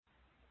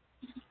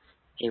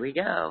Here we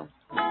go.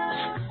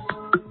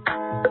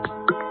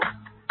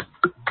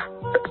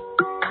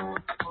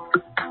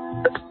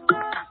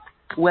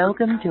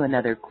 Welcome to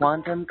another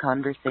Quantum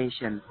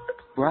Conversation,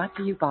 brought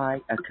to you by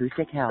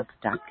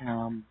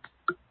AcousticHealth.com.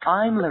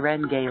 I'm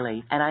Loren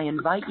Gailey, and I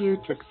invite you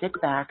to sit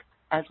back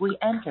as we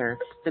enter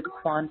the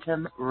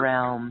quantum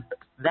realm,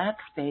 that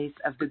space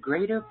of the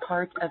greater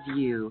part of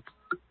you.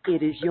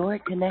 It is your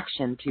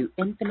connection to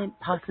infinite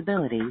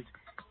possibilities,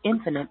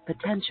 infinite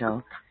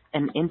potential,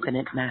 and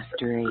infinite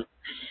mastery.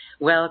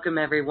 Welcome,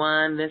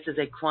 everyone. This is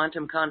a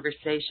Quantum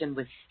Conversation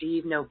with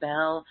Steve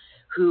Nobel,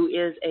 who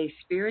is a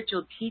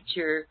spiritual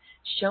teacher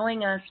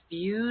showing us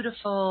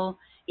beautiful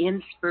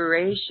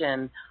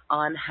inspiration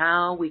on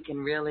how we can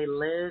really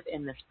live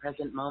in this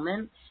present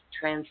moment,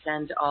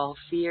 transcend all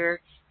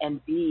fear,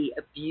 and be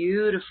a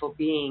beautiful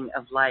being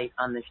of light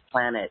on this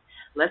planet.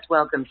 Let's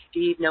welcome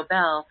Steve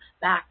Nobel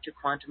back to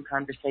Quantum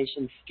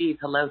Conversation. Steve,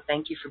 hello.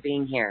 Thank you for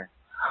being here.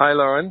 Hi,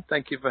 Lauren.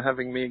 Thank you for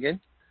having me again.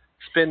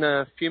 It's been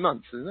a few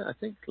months, isn't it? I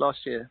think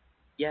last year.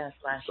 Yes,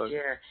 last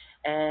year.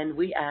 And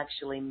we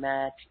actually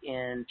met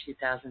in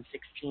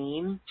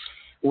 2016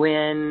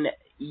 when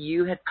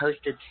you had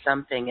posted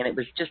something, and it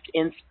was just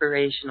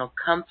inspirational,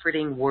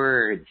 comforting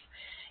words.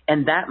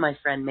 And that, my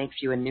friend,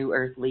 makes you a New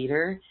Earth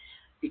leader,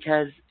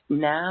 because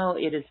now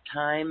it is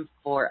time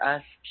for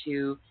us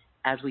to,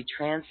 as we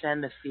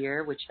transcend the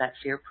fear, which that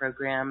fear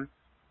program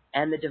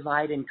and the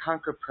Divide and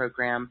Conquer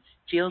program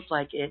feels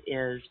like it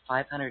is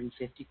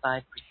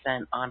 555%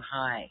 on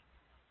high.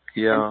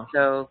 Yeah. And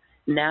so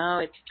now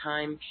it's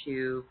time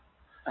to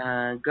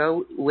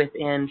go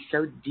within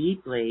so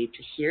deeply,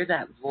 to hear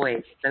that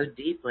voice so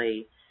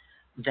deeply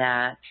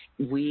that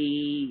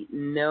we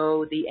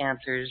know the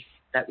answers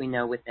that we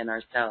know within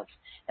ourselves,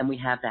 and we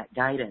have that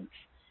guidance.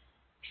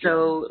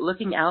 So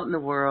looking out in the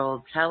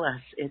world, tell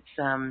us, it's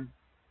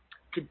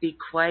could be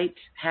quite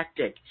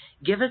hectic.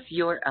 Give us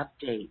your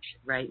update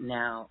right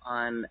now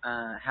on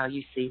how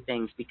you see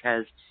things,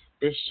 because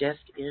this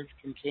shift is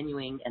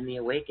continuing and the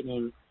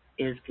awakening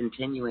is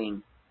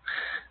continuing.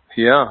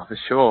 Yeah, for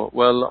sure.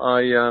 Well,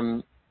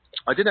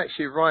 I did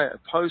actually write a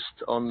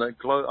post on the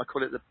I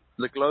call it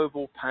the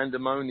Global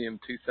Pandemonium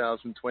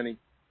 2020,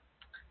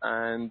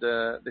 and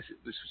this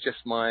was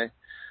just my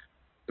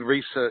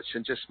research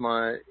and just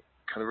my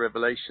kind of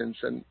revelations.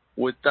 And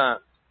with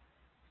that,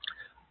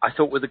 I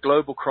thought with the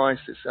global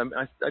crisis,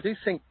 I do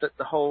think that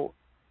the whole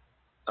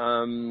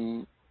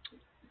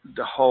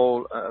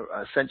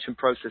ascension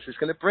process is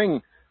going to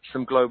bring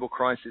some global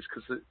crisis,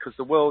 because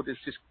the world is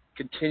just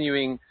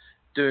continuing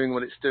doing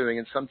what it's doing,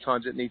 and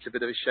sometimes it needs a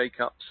bit of a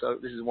shake-up. So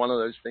this is one of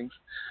those things.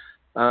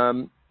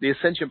 The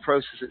ascension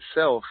process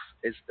itself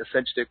is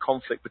essentially a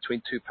conflict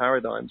between two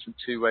paradigms and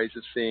two ways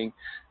of seeing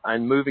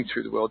and moving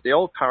through the world. The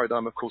old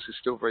paradigm, of course, is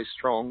still very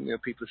strong. You know,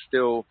 people are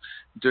still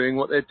doing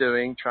what they're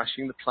doing,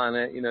 trashing the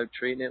planet,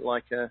 treating it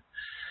like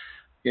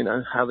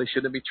how they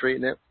shouldn't be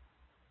treating it.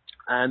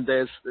 And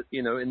there's,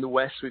 in the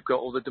West, we've got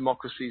all the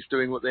democracies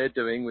doing what they're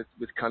doing with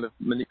kind of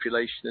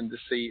manipulation and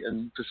deceit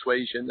and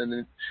persuasion.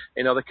 And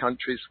in other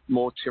countries,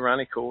 more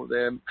tyrannical,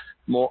 they're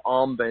more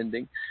arm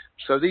bending.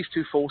 So these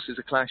two forces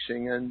are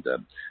clashing, and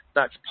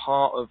that's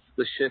part of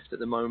the shift at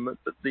the moment.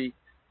 But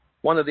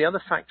one of the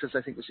other factors,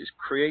 I think, which is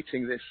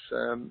creating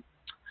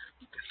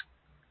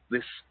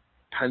this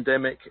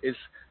pandemic is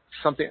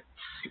something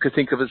you could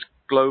think of as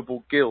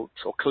global guilt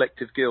or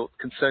collective guilt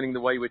concerning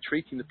the way we're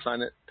treating the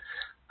planet.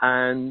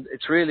 And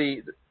it's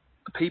really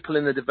people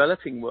in the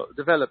developed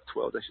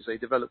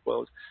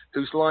world,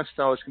 whose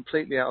lifestyle is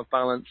completely out of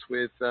balance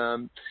with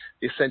the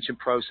ascension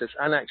process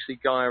and actually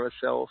Gaia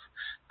herself,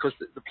 because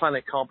the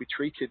planet can't be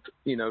treated,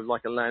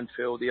 like a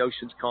landfill. The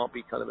oceans can't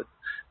be kind of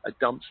a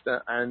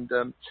dumpster. And,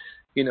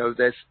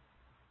 there's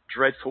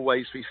dreadful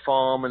ways we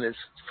farm, and there's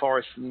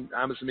forests and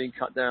Amazon being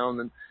cut down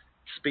and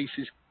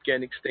species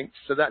getting extinct.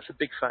 So that's a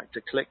big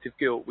factor, collective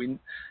guilt.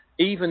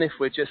 Even if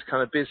we're just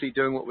kind of busy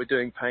doing what we're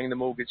doing, paying the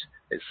mortgage,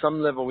 at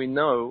some level we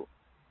know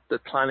the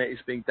planet is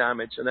being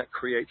damaged, and that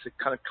creates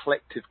a kind of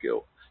collective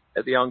guilt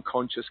at the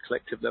unconscious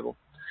collective level.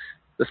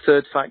 The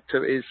third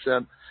factor is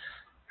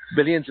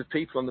billions of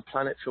people on the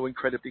planet feel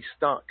incredibly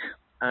stuck,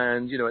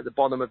 and, at the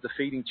bottom of the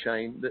feeding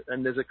chain,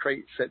 and there's a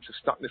great sense of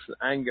stuckness and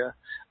anger,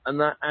 and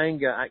that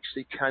anger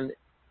actually can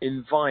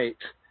invite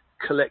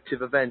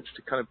collective events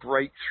to kind of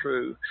break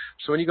through.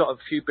 So when you've got a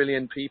few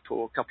billion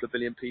people, a couple of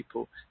billion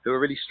people who are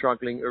really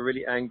struggling, who are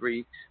really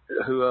angry,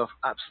 who are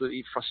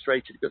absolutely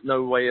frustrated, but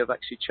no way of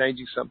actually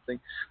changing something,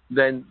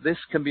 then this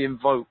can be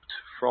invoked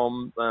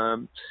from,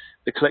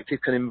 the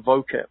collective can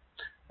invoke it.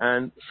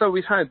 And so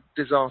we've had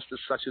disasters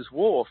such as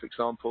war, for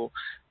example.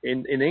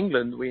 In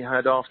England, we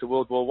had, after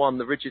World War I,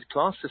 the rigid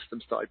class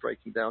system started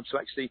breaking down. So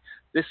actually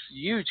this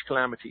huge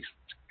calamity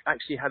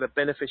actually had a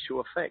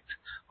beneficial effect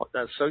at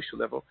that social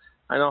level.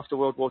 And after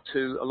World War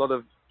II, a lot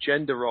of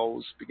gender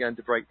roles began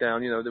to break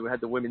down. We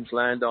had the Women's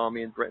Land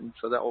Army in Britain,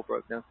 so that all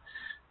broke down.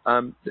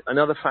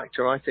 Another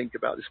factor I think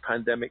about this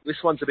pandemic,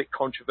 this one's a bit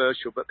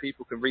controversial, but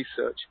people can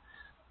research,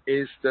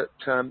 is that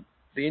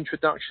the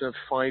introduction of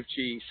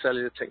 5G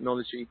cellular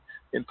technology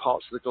in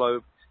parts of the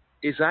globe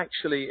is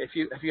actually, if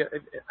you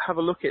have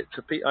a look at,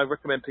 I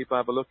recommend people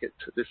have a look at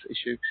this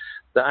issue,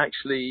 that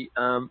actually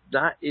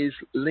that is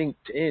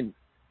linked in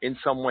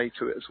some way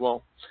to it as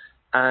well.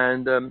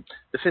 And the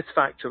fifth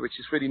factor, which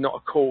is really not a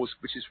cause,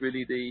 which is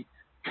really the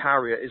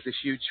carrier, is this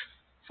huge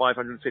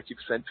 550%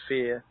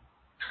 fear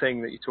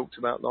thing that you talked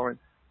about, Lauren,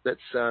 that's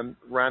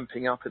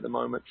ramping up at the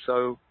moment.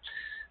 So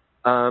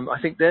I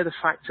think they're the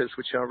factors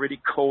which are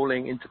really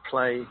calling into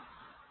play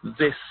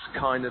this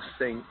kind of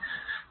thing.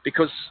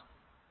 Because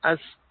as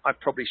I've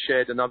probably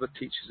shared and other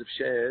teachers have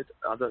shared,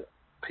 other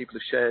people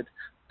have shared,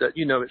 that,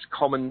 it's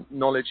common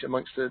knowledge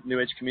amongst the New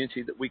Age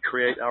community that we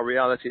create our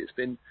reality. It's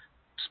been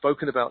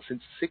spoken about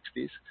since the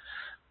 60s.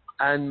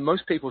 And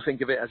most people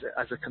think of it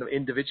as a kind of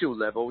individual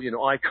level.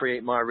 I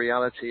create my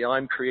reality.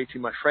 I'm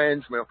creating my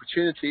friends, my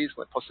opportunities,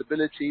 my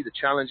possibility, the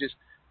challenges.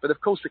 But of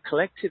course, the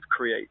collective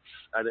creates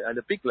at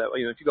a big level.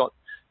 If you've got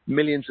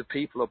millions of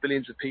people or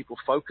billions of people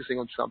focusing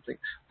on something,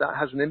 that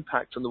has an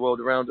impact on the world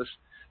around us.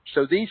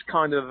 So these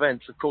kind of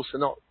events, of course, are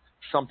not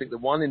something that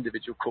one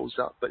individual calls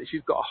up. But if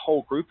you've got a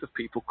whole group of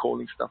people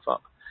calling stuff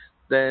up,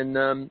 then,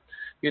 and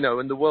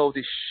the world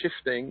is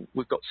shifting.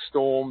 We've got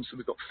storms,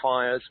 we've got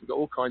fires, we've got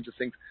all kinds of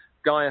things.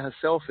 Gaia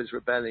herself is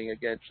rebelling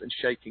against and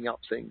shaking up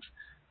things.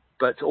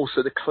 But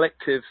also the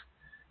collective,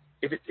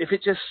 if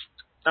it just,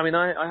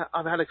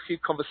 I've had a few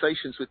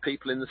conversations with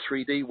people in the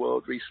 3D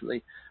world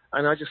recently,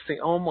 and I just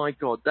think, oh my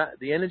God, that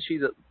the energy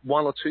that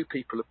one or two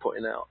people are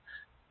putting out,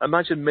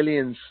 imagine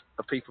millions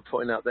of people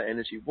putting out their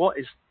energy. What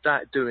is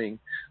that doing?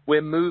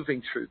 We're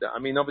moving through that.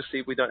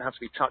 Obviously we don't have to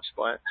be touched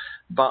by it,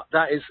 but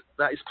that is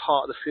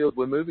part of the field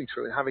we're moving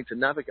through and having to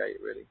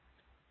navigate, really.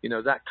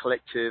 That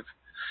collective.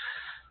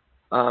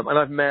 And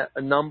I've met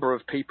a number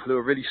of people who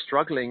are really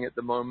struggling at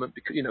the moment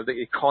because,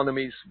 the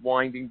economy's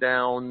winding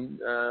down.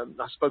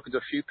 I've spoken to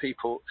a few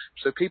people.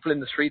 So people in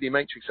the 3D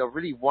matrix are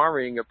really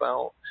worrying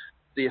about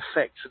the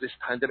effects of this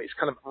pandemic. It's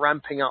kind of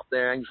ramping up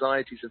their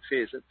anxieties and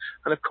fears.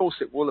 And of course,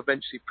 it will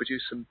eventually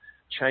produce some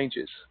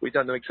changes. We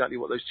don't know exactly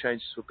what those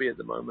changes will be at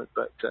the moment.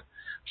 But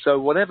so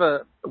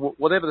whatever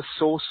the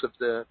source of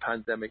the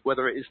pandemic,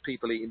 whether it is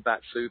people eating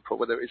bat soup or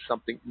whether it is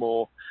something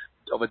more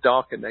of a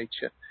darker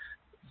nature,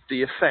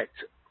 the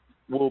effect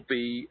will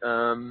be,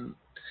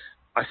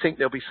 I think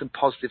there'll be some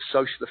positive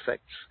social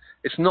effects.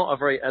 It's not a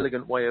very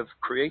elegant way of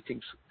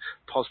creating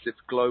positive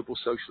global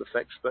social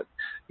effects, but,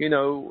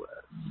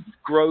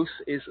 growth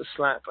is a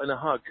slap and a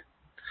hug.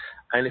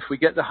 And if we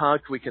get the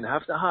hug, we can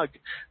have the hug.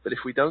 But if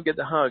we don't get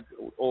the hug,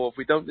 or if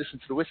we don't listen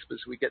to the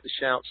whispers, we get the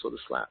shouts or the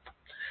slap.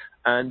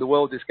 And the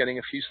world is getting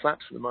a few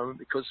slaps at the moment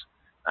because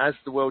as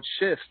the world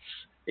shifts,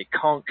 it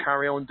can't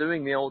carry on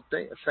doing the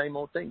same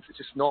old things. It's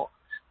just not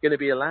going to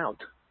be allowed,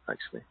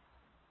 actually.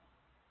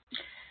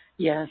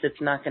 Yes, it's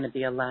not going to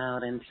be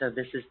allowed, and so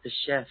this is the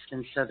shift.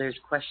 And so there's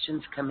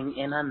questions coming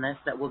in on this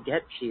that we'll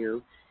get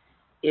to.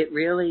 It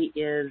really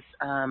is,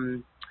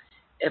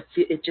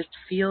 it just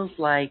feels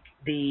like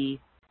the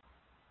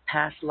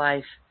past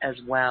life as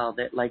well,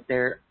 that like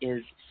there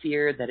is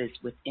fear that is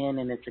within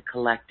and it's a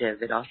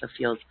collective. It also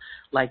feels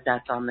like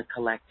that's on the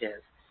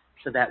collective,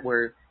 so that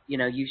we're,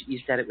 you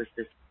said it was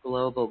this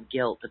global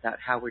guilt about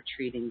how we're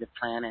treating the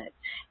planet.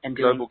 And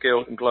global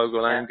guilt and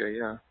global anger,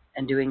 yeah.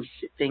 And doing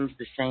things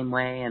the same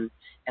way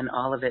and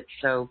all of it.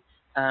 So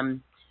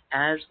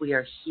as we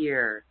are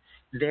here,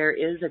 there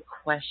is a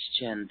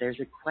question. There's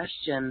a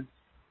question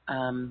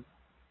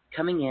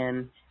coming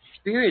in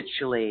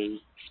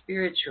spiritually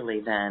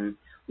then.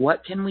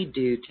 What can we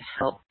do to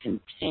help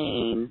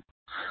contain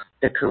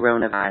the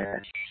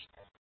coronavirus?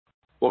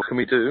 What can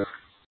we do?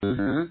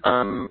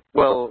 Mm-hmm.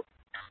 Well,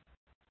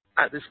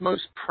 at this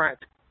most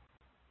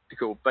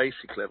practical,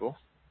 basic level,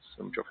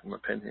 so I'm dropping my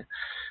pen here,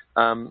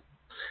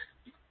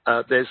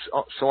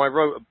 so I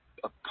wrote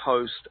a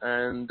post,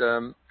 and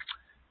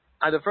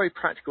at a very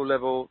practical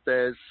level,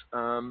 there's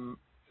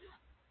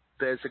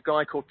a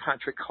guy called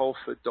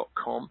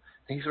PatrickHolford.com.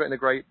 He's written a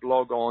great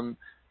blog on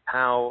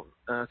how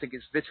I think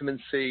it's vitamin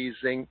C,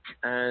 zinc,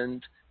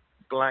 and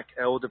black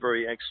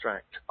elderberry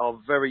extract are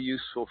very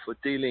useful for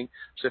dealing.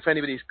 So if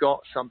anybody's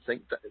got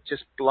something,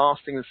 just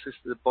blasting the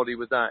system of the body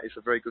with that is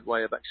a very good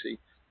way of actually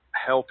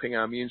helping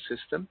our immune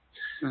system.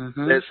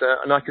 Mm-hmm.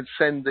 And I can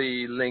send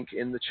the link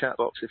in the chat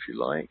box if you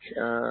like.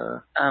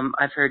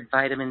 I've heard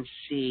vitamin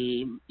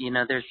C.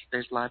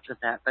 There's lots of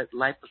that, but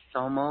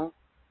liposomal.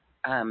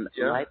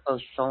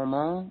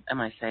 Liposomal.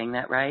 Am I saying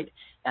that right?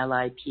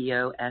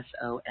 Liposomal.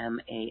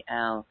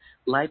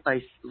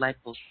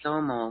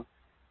 Liposomal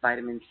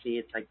vitamin C.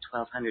 It's like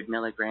 1,200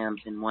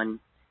 milligrams in one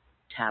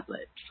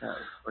tablet,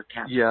 or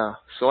capsule. Yeah.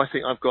 So I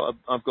think I've got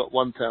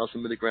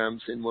 1,000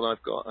 milligrams in what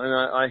I've got, and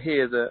I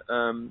hear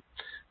that.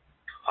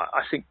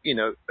 I think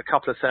a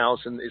couple of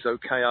thousand is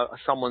okay.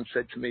 Someone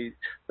said to me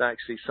that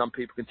actually some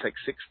people can take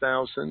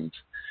 6,000,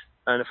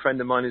 and a friend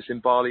of mine who's in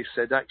Bali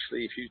said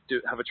actually if you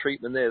do have a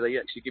treatment there, they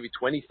actually give you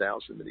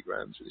 20,000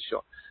 milligrams of the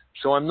shot.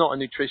 So I'm not a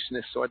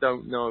nutritionist, so I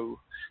don't know,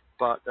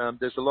 but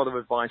there's a lot of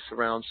advice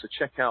around. So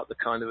check out the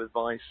kind of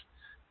advice.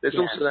 There's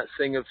also that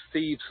thing of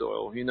thieves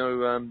oil,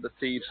 the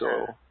thieves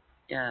oil.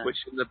 Yeah. which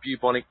in the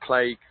bubonic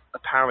plague,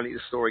 apparently the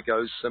story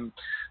goes,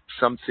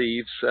 some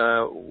thieves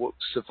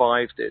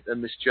survived it,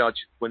 and this judge,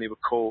 when they were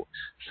caught,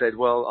 said,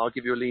 well, I'll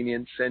give you a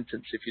lenient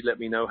sentence if you let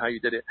me know how you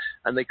did it.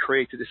 And they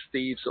created this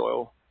thieves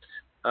oil.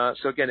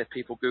 So again, if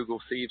people Google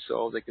thieves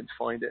oil, they can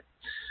find it.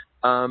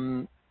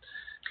 The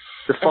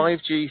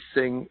 5G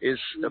thing is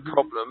a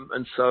problem,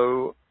 and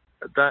so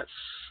that's,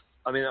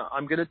 I mean,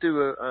 I'm going to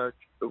do a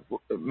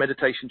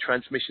meditation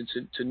transmission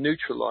to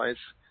neutralize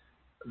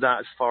that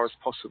as far as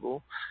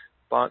possible.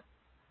 But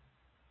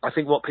I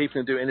think what people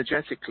can do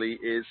energetically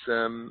is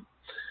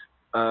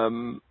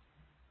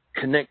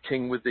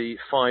connecting with the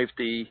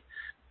 5D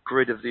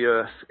grid of the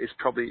earth is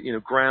probably,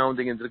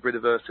 grounding into the grid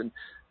of earth and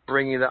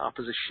bringing that up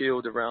as a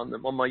shield around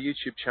them. On my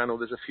YouTube channel,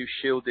 there's a few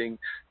shielding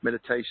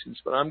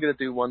meditations, but I'm going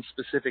to do one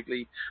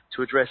specifically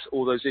to address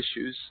all those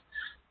issues.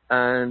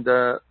 And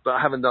but I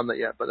haven't done that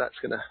yet, but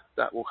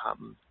that will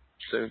happen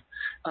soon.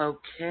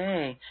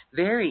 Okay.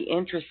 Very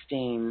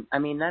interesting. I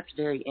mean, that's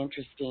very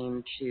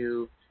interesting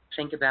to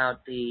think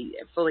about, the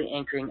fully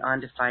anchoring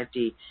onto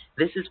 5D.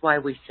 This is why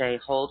we say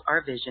hold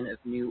our vision of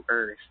new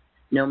earth,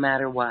 no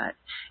matter what.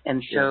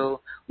 And so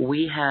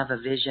we have a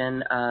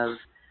vision of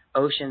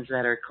oceans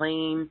that are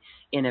clean,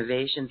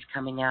 innovations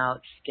coming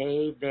out.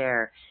 Stay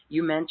there.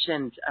 You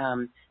mentioned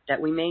that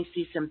we may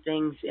see some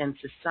things in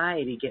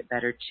society get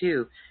better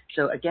too.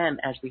 So again,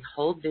 as we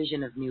hold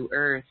vision of new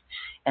earth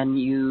and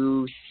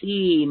you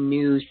see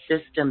new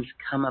systems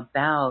come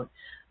about,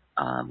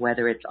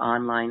 whether it's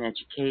online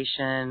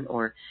education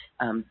or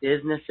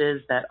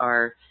businesses that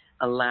are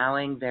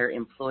allowing their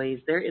employees,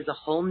 there is a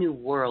whole new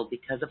world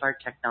because of our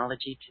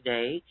technology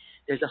today.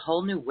 There's a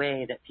whole new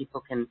way that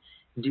people can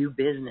do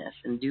business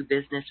and do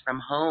business from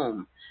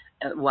home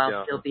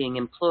while still being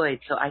employed.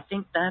 So I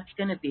think that's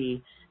going to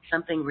be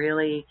something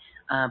really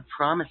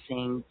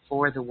promising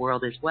for the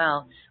world as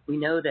well. We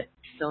know that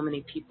so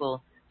many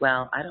people,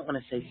 well, I don't want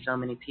to say so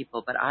many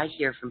people, but I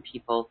hear from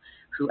people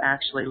who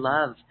actually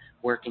love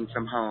working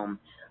from home.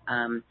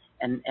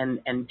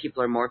 And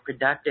people are more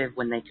productive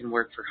when they can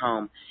work from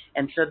home.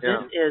 And so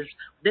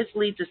this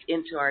leads us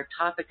into our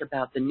topic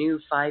about the new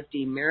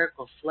 5D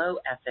miracle flow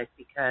ethic,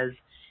 because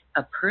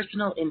a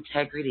personal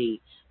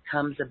integrity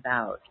comes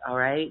about, all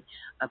right?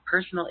 A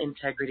personal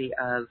integrity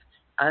of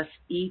us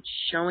each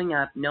showing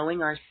up,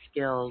 knowing our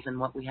skills and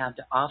what we have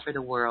to offer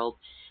the world,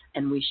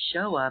 and we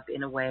show up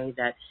in a way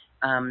that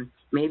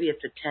maybe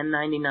it's a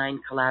 1099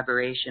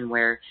 collaboration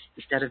where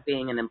instead of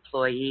being an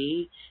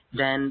employee,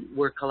 then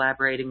we're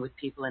collaborating with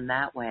people in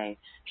that way.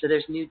 So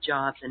there's new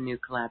jobs and new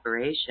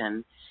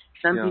collaboration.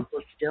 Some people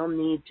still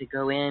need to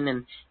go in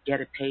and get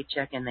a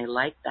paycheck, and they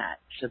like that.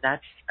 So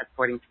that's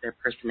according to their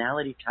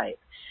personality type.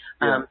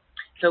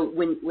 So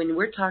when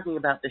we're talking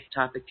about this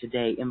topic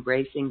today,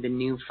 embracing the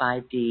new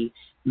 5D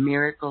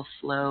miracle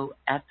flow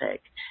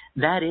ethic,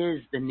 that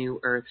is the new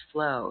earth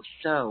flow.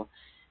 So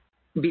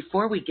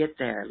before we get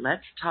there,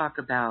 let's talk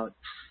about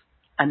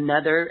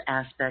another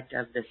aspect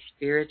of the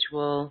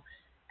spiritual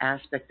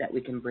aspect that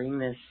we can bring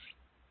this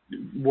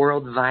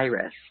world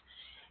virus.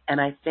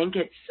 And I think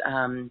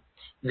it's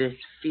this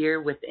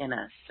fear within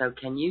us. So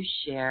can you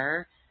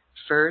share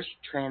first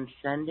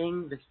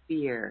transcending the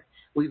fear?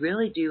 We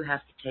really do have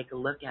to take a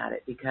look at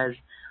it, because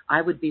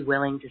I would be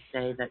willing to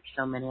say that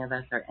so many of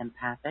us are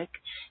empathic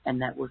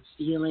and that we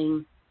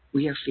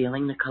are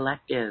feeling the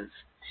collective.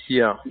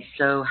 Yeah.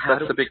 So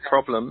that's a big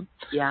problem.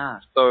 Yeah.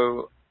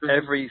 So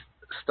every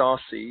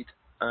starseed,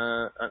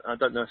 I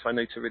don't know if I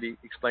need to really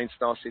explain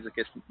starseeds. I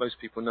guess most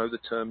people know the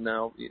term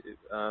now.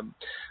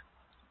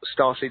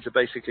 Starseeds are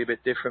basically a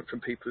bit different from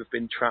people who've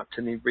been trapped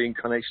in the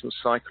reincarnational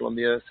cycle on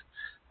the Earth.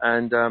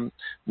 And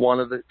one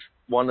of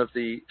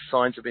the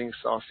signs of being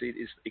a starseed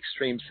is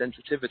extreme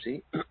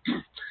sensitivity,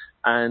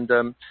 and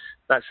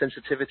that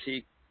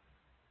sensitivity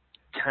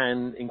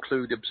can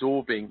include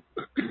absorbing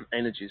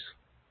energies.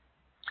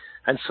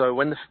 And so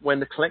when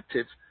the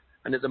collective,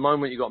 and at the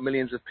moment you've got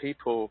millions of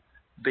people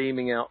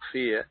beaming out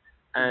fear,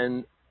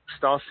 and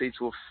starseeds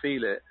will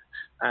feel it,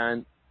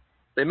 and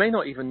they may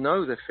not even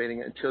know they're feeling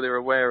it until they're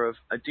aware of,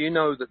 do you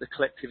know that the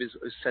collective is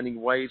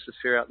sending waves of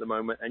fear out at the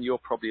moment, and you're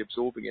probably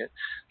absorbing it?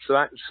 So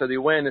the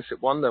awareness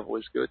at one level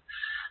is good.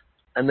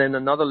 And then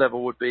another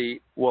level would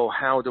be, well,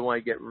 how do I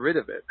get rid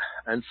of it?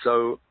 And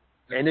so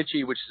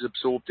energy which is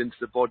absorbed into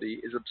the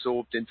body is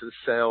absorbed into the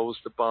cells,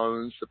 the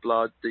bones, the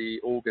blood, the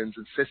organs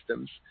and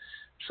systems.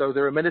 So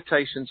there are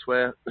meditations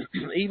where,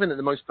 even at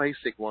the most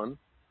basic one,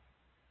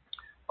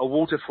 a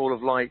waterfall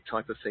of light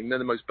type of thing, they're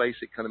the most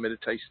basic kind of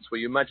meditations,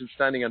 where you imagine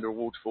standing under a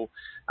waterfall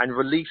and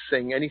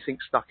releasing anything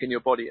stuck in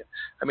your body.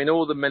 I mean,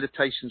 all the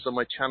meditations on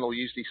my channel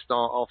usually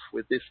start off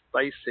with this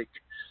basic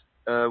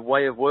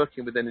way of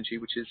working with energy,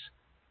 which is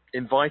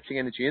inviting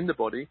energy in the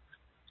body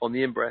on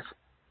the in-breath,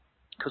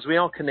 because we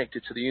are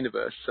connected to the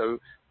universe. So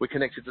we're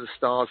connected to the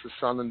stars, the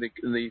sun, and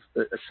the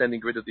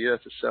ascending grid of the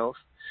earth itself,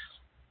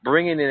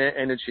 bringing in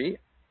energy,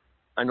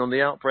 and on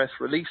the out-breath,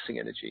 releasing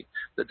energy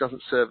that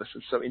doesn't serve us.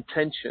 And so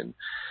intention,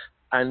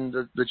 and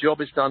the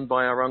job is done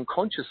by our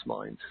unconscious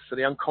mind. So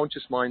the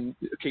unconscious mind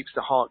keeps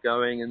the heart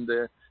going and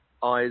the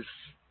eyes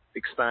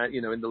expand,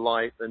 in the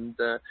light, and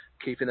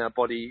keeping our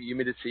body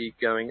humidity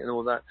going and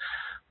all that,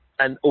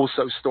 and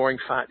also storing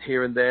fat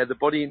here and there. The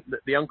body,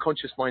 the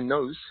unconscious mind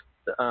knows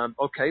that,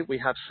 okay, we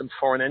have some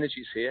foreign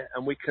energies here,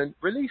 and we can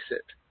release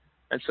it.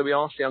 And so we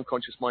ask the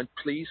unconscious mind,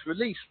 please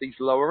release these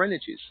lower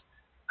energies.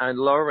 And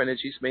lower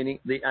energies, meaning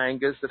the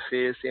angers, the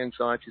fears, the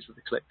anxieties of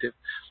the collective,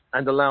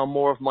 and allow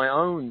more of my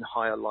own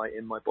higher light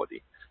in my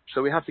body.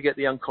 So we have to get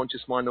the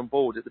unconscious mind on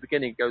board. At the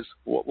beginning, it goes,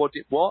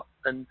 what?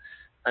 And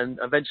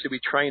eventually we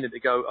train it to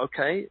go,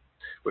 okay,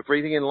 we're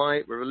breathing in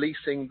light, we're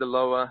releasing the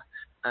lower,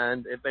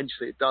 and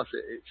eventually it does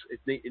it.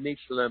 It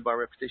needs to learn by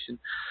repetition.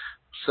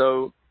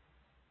 So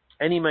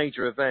any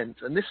major event,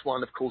 and this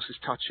one, of course, is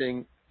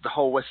touching the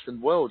whole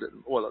Western world,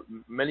 well,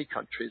 many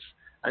countries.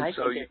 And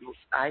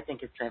I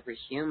think it's every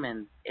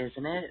human,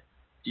 isn't it?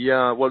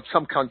 Yeah, well,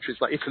 some countries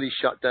like Italy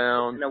shut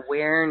down. An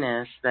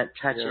awareness that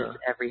touches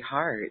every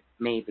heart,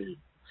 maybe.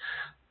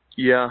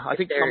 Yeah, I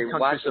think some countries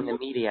watching the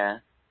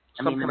media.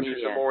 Some countries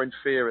are more in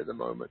fear at the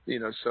moment,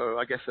 So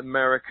I guess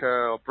America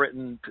or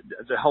Britain,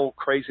 the whole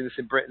craziness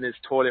in Britain is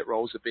toilet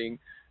rolls are being.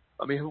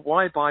 I mean,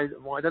 why buy?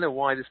 I don't know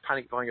why this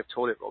panic buying of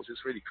toilet rolls.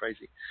 It's really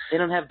crazy. They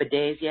don't have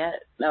bidets yet?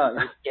 No, I'm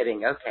just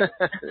kidding. Okay.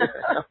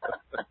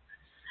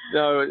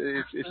 No,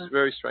 it's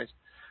very strange.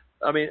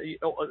 I mean,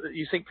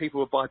 you think people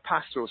would buy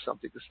pasta or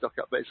something to stock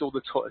up, but it's all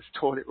the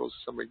toilet rolls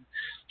for some reason.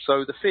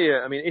 So the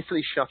fear, I mean,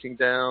 Italy's shutting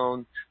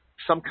down.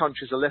 Some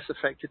countries are less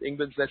affected.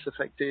 England's less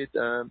affected.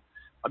 I'm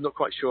not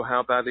quite sure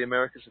how badly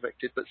America's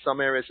affected, but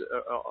some areas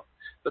are.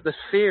 But the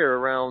fear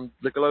around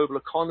the global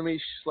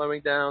economy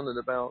slowing down and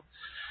about,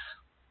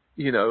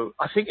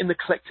 I think in the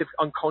collective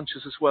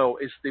unconscious as well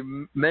is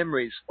the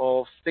memories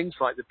of things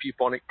like the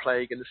bubonic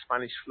plague and the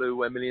Spanish flu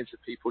where millions of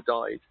people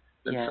died.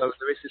 And so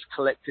there is this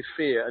collective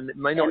fear, and they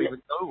may not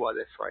even know why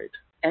they're afraid.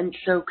 And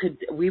so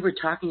we were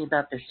talking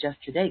about this just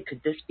today.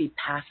 Could this be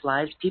past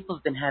lives? People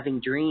have been having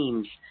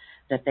dreams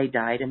that they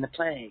died in the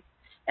plague.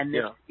 And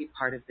this could be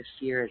part of the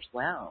fear as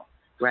well,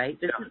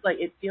 right? This is like,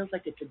 it feels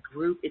like it's a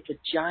group, it's a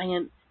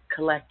giant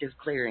collective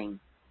clearing.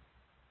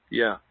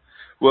 Yeah.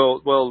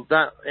 Well,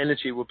 that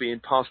energy will be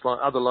in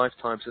other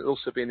lifetimes. It'll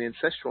also be in the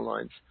ancestral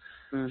lines.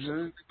 Mm-hmm. So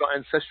we've got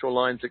ancestral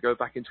lines that go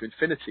back into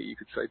infinity, you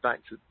could say, back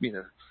to,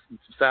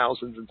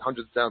 thousands and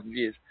hundreds of thousands of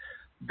years.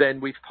 Then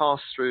we've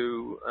passed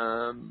through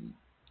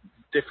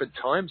different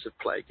times of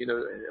plague.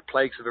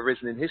 Plagues have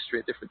arisen in history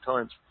at different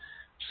times.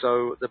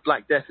 So the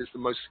Black Death is the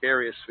most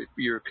scariest for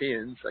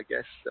Europeans, I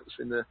guess. That was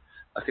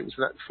it was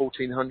in the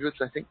 1400s,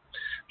 I think.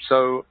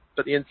 So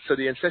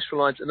the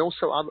ancestral lines and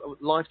also other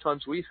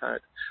lifetimes we've had.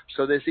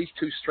 So there's these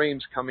two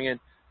streams coming in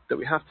that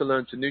we have to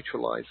learn to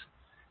neutralize.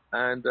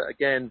 And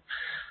again,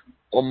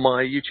 on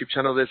my YouTube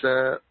channel, there's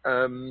a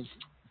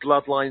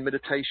bloodline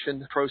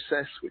meditation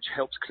process which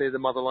helps clear the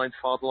mother line,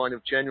 father line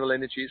of general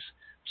energies.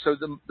 So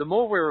the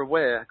more we're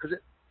aware, because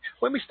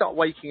when we start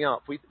waking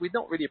up, we're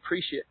not really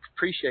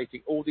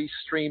appreciating all these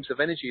streams of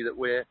energy that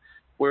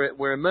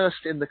we're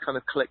immersed in the kind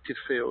of collective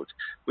field.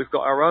 We've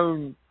got our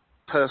own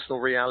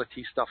personal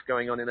reality stuff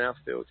going on in our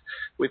field.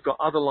 We've got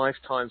other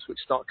lifetimes which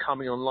start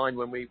coming online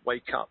when we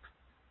wake up.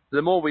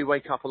 The more we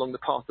wake up along the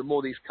path, the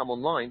more these come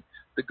online,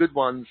 the good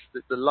ones,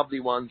 the lovely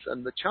ones,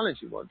 and the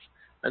challenging ones.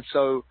 And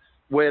so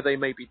where they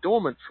may be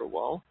dormant for a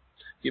while,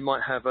 you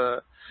might have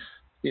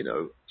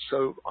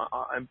so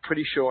I'm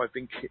pretty sure I've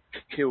been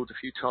killed a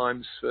few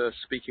times for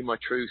speaking my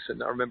truth,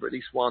 and I remember at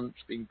least once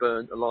being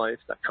burned alive,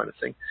 that kind of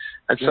thing.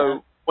 And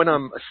so when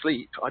I'm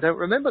asleep, I don't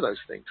remember those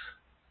things.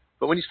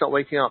 But when you start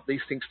waking up,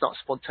 these things start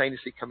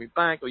spontaneously coming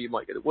back, or you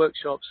might get at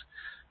workshops.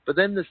 But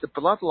then there's the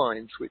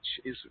bloodlines, which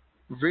is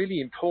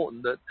really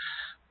important. That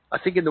I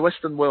think in the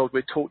Western world,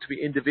 we're taught to be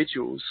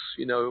individuals.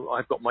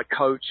 I've got my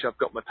coach, I've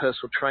got my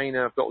personal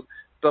trainer,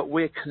 but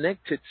we're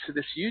connected to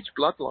this huge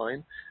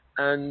bloodline.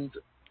 And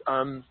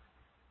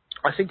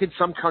I think in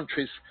some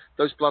countries,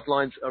 those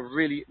bloodlines are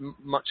really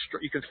much,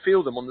 you can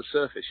feel them on the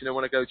surface.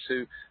 When I go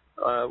to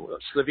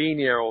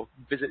Slovenia or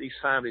visit these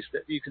families,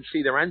 that you can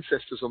see their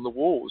ancestors on the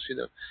walls,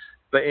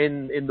 But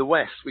in the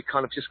West, we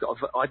kind of just got,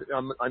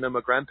 I know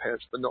my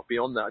grandparents, but not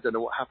beyond that. I don't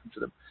know what happened to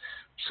them.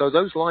 So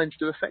those lines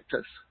do affect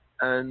us,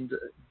 and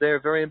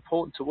they're very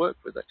important to work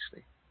with,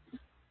 actually.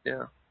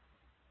 Yeah.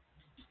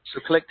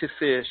 So collective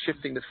fear,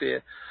 shifting the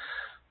fear.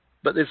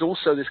 But there's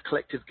also this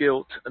collective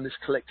guilt and this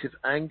collective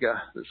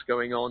anger that's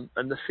going on.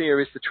 And the fear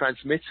is the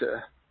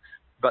transmitter,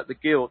 but the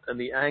guilt and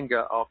the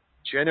anger are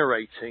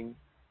generating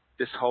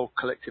this whole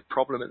collective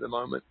problem at the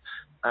moment.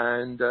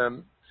 And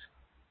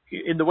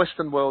in the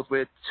Western world,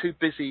 we're too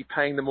busy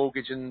paying the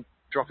mortgage and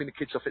dropping the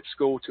kids off at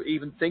school to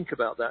even think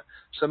about that.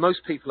 So most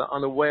people are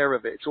unaware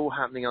of it. It's all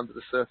happening under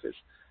the surface.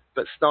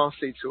 But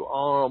starseeds who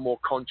are more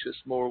conscious,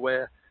 more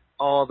aware,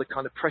 are the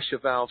kind of pressure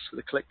valves for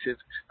the collective,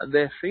 and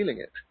they're feeling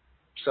it.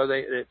 So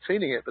they're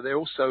feeling it, but they're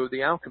also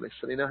the alchemists,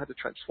 and they know how to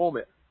transform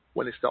it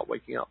when they start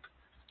waking up.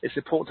 It's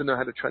important to know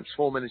how to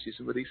transform energies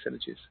and release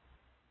energies.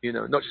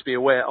 Not just be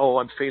aware,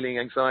 I'm feeling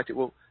anxiety.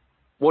 Well,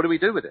 what do we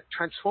do with it?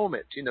 Transform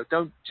it.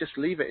 Don't just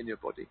leave it in your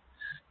body.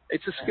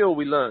 It's a skill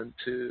we learn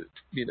to,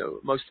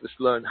 most of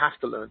us have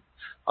to learn.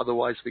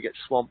 Otherwise we get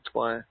swamped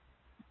by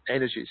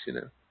energies,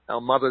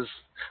 our mother's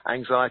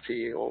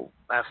anxiety or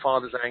our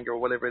father's anger or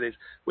whatever it is.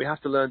 We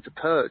have to learn to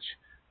purge.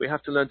 We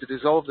have to learn to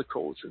dissolve the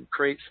cords and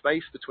create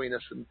space between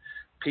us and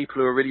people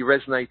who are really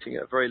resonating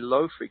at a very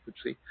low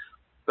frequency,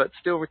 but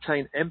still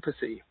retain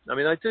empathy. I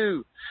mean, I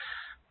do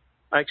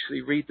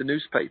actually read the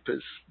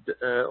newspapers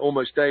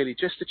almost daily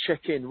just to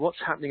check in what's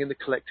happening in the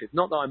collective.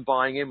 Not that I'm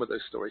buying in with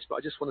those stories, but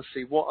I just want to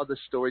see what other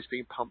stories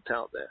being pumped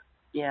out there.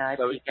 Yeah, I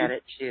peek at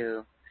it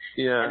too.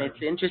 Yeah. And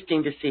it's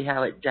interesting to see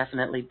how it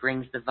definitely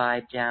brings the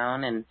vibe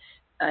down. And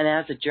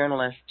as a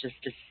journalist, just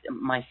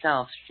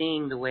myself,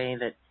 seeing the way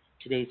that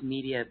today's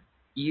media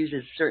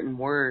uses certain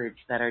words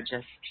that are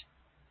just,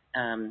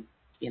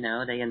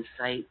 they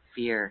incite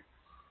fear.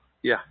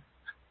 Yeah.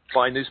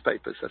 Buy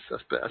newspapers. I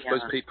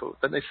suppose people,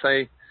 don't they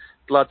say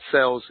blood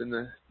cells in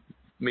the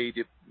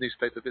media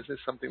newspaper business,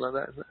 something like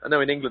that? I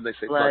know in England they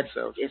say blood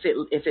cells.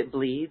 If it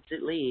bleeds,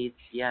 it leads.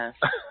 Yes,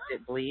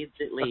 if it bleeds,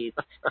 it leads.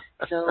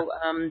 So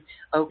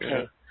okay,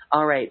 yeah.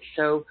 All right.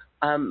 So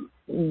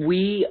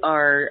we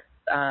are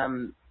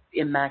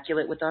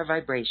immaculate with our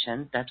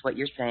vibration. That's what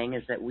you're saying,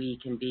 is that we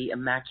can be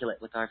immaculate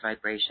with our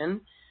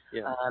vibration.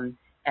 Yeah.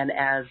 And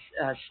as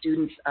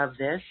students of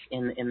this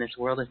in this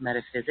world of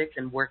metaphysics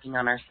and working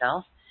on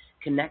ourselves,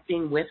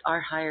 connecting with our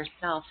higher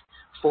self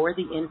for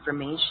the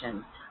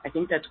information. I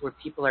think that's where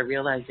people are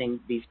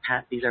realizing these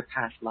are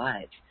past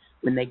lives.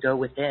 When they go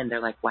within,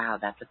 they're like, wow,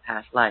 that's a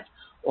past life.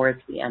 Or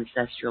it's the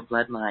ancestral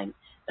bloodline.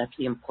 That's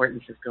the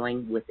importance of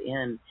going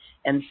within.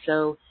 And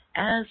so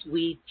as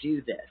we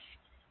do this,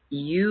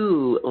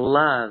 you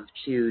love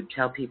to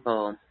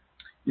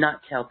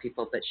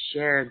but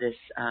share this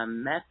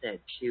method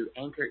to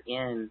anchor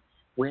in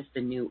with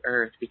the new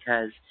earth,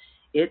 because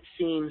it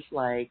seems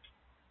like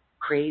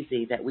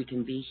crazy that we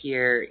can be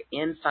here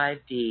in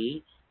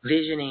 5D,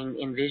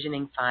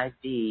 envisioning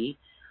 5D,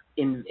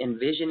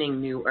 envisioning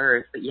new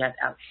earth, but yet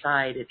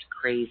outside it's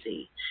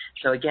crazy.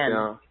 So again,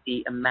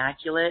 the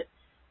immaculate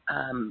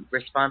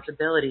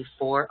responsibility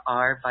for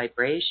our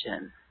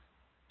vibration.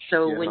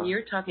 So when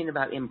you're talking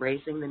about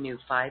embracing the new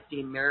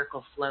 5D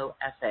miracle flow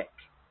ethic,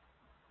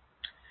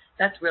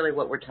 that's really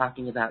what we're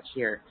talking about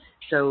here.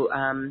 So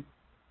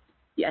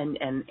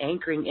and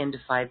anchoring into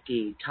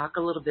 5D. Talk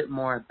a little bit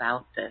more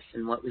about this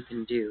and what we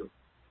can do.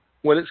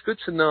 Well, it's good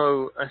to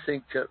know, I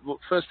think,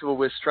 first of all,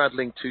 we're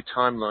straddling two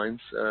timelines.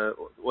 A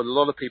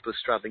lot of people are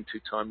straddling two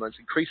timelines.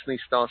 Increasingly,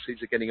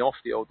 starseeds are getting off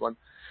the old one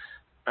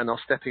and are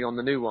stepping on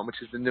the new one,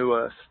 which is the New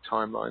Earth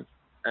timeline.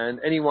 And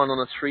anyone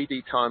on a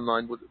 3D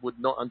timeline would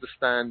not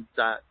understand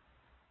that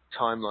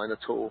timeline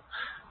at all,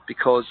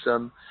 because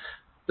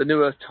the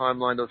New Earth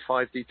timeline or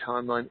 5D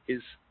timeline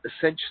is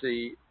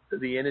essentially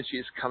the energy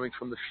is coming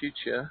from the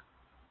future,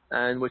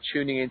 and we're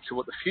tuning into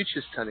what the future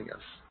is telling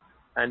us.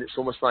 And it's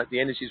almost like the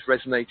energy is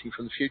resonating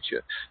from the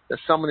future. Now,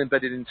 someone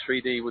embedded in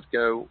 3D would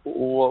go,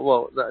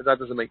 well, that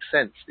doesn't make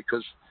sense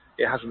because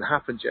it hasn't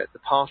happened yet. The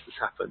past has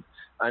happened,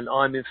 and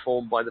I'm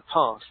informed by the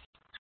past.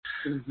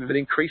 Mm-hmm. But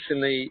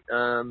increasingly,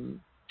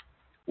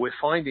 we're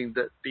finding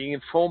that being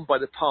informed by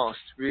the past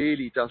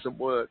really doesn't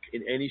work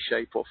in any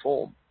shape or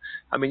form.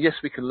 I mean, yes,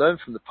 we can learn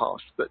from the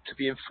past, but to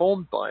be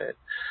informed by it.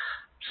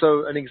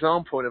 So an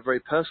example on a very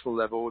personal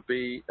level would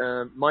be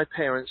my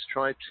parents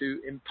tried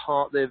to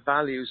impart their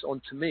values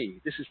onto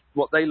me. This is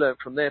what they learned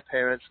from their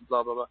parents and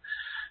blah, blah, blah.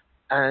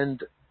 And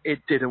it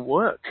didn't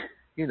work.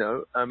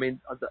 I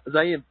mean,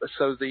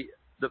 so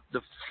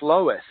the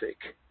flow ethic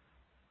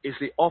is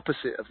the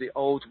opposite of the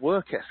old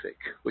work ethic,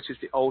 which is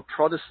the old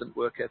Protestant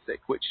work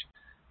ethic, which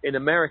in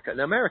America, and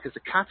America is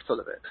the capital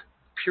of it,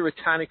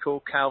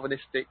 puritanical,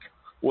 Calvinistic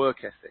work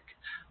ethic.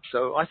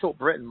 So I thought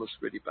Britain was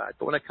really bad,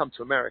 but when I come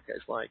to America,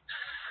 it's like,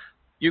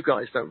 you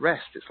guys don't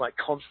rest. It's like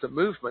constant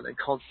movement and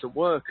constant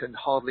work and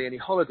hardly any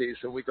holidays,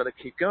 and we've got to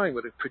keep going,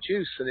 we've got to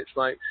produce, and it's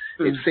like,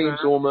 it seems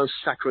almost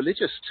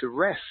sacrilegious to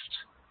rest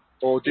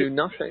or do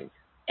nothing.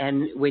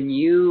 And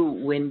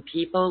when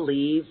people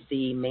leave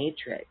the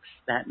matrix,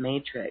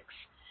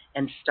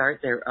 and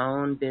start their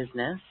own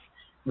business,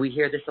 we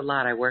hear this a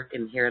lot. I work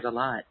and hear it a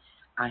lot.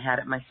 I had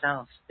it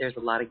myself. There's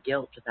a lot of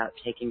guilt about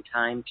taking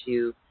time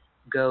to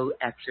go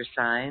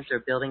exercise or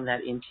building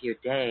that into your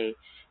day,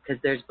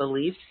 because there's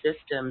belief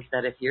systems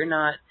that if you're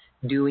not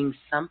doing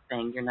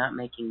something, you're not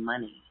making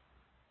money,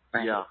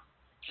 right? Yeah.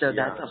 So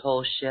that's a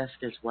whole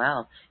shift as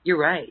well. You're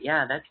right.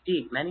 Yeah, that's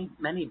deep. Many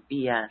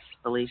BS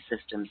belief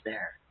systems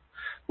there.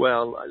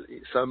 Well,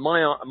 so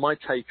my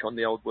take on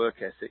the old work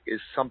ethic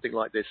is something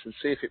like this, and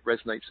see if it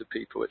resonates with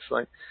people. It's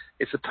like,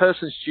 it's a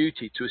person's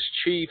duty to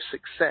achieve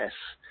success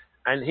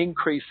and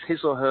increase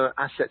his or her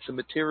assets and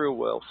material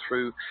wealth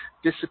through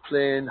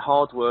discipline,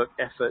 hard work,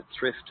 effort,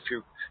 thrift,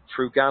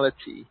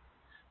 frugality.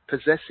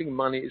 Possessing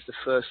money is the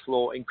first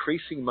law,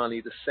 increasing money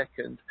the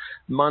second.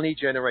 Money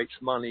generates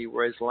money,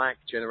 whereas lack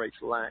generates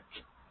lack.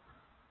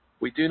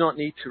 We do not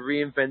need to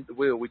reinvent the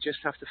wheel. We just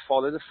have to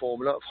follow the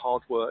formula of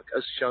hard work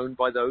as shown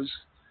by those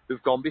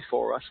who've gone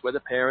before us, whether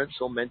parents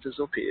or mentors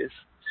or peers.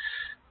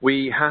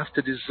 We have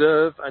to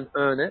deserve and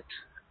earn it.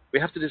 We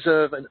have to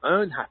deserve and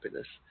earn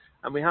happiness.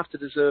 And we have to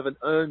deserve and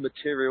earn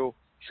material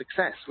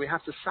success. We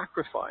have to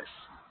sacrifice.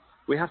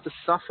 We have to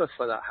suffer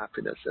for that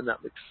happiness and that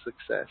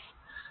success.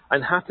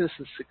 And happiness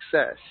and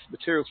success,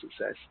 material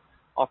success,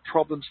 are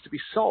problems to be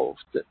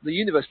solved. The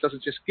universe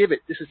doesn't just give it.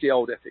 This is the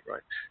old ethic,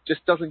 right?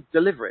 Just doesn't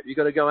deliver it. You've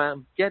got to go out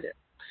and get it.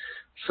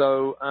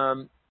 So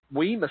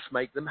we must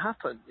make them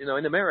happen. You know,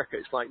 in America,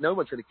 it's like no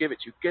one's going to give it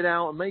to you. Get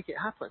out and make it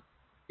happen.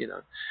 You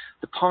know,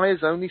 the pie is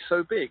only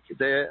so big.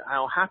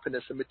 Our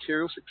happiness and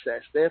material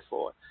success,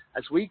 therefore,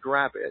 as we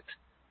grab it,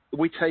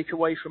 we take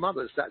away from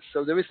others.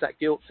 So there is that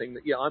guilt thing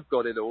that, yeah, I've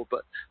got it all,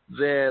 but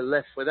they're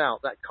left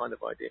without, that kind of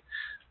idea.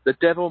 The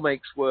devil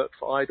makes work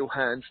for idle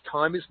hands.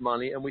 Time is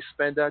money, and we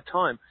spend our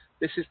time.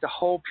 This is the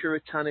whole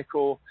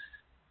puritanical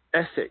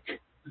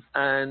ethic.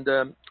 And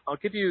I'll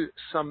give you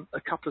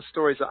a couple of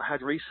stories that I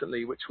had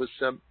recently, which was,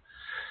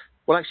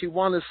 well, actually,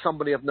 one is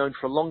somebody I've known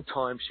for a long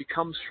time. She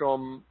comes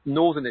from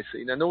northern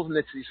Italy. Now, northern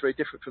Italy is very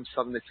different from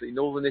southern Italy.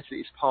 Northern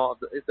Italy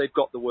is they've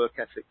got the work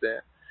ethic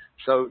there.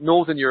 So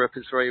northern Europe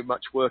is very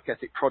much work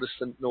ethic,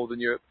 Protestant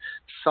northern Europe.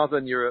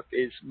 Southern Europe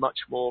is much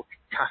more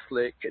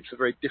Catholic. It's a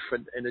very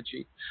different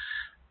energy.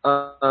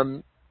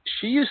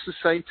 She used to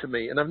say to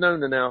me, and I've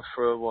known her now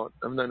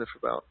I've known her for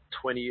about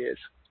 20 years.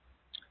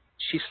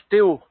 She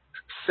still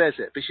says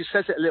it, but she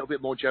says it a little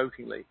bit more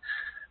jokingly.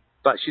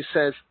 But she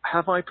says,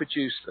 have I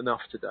produced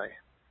enough today?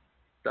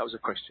 That was a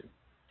question.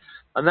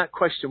 And that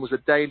question was a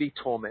daily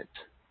torment.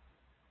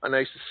 And I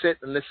used to sit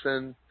and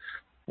listen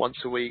once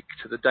a week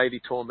to the daily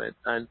torment.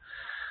 And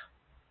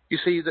you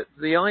see that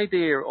the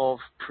idea of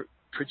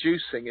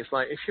producing is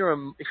like, if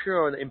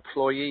you're an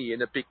employee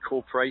in a big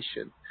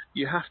corporation,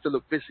 you have to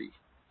look busy.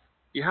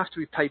 You have to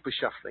be paper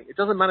shuffling. It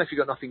doesn't matter if you've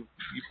got nothing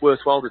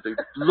worthwhile to do.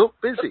 Look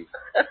busy.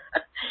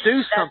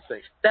 Do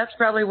something. That's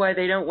probably why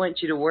they don't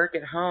want you to work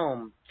at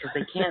home, because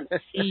they can't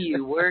see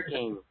you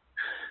working.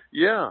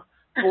 Yeah.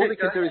 All they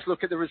can do is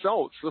look at the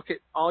results. Look at,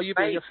 are you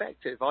being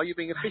effective? Are you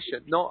being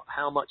efficient? Not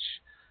how much.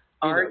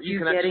 Are you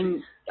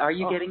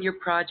getting your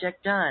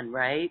project done?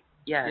 Right?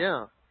 Yes.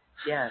 Yeah.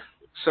 Yes.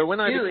 So when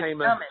I became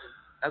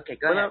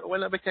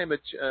when I became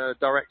a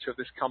director of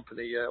this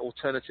company,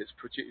 Alternatives,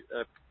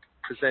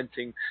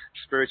 presenting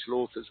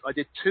spiritual authors, I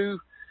did two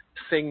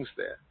things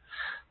there,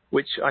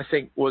 which I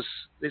think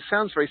it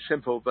sounds very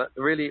simple, but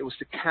really it was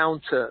to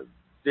counter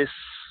this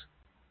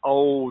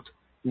old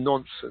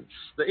nonsense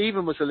that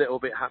even was a little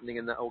bit happening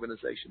in that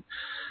organization.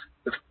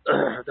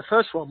 The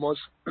first one was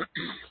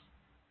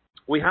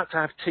we had to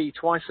have tea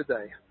twice a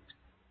day,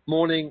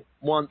 morning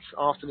once,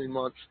 afternoon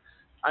once,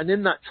 and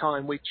in that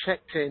time we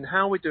checked in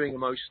how we're doing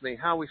emotionally,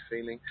 how we're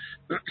feeling,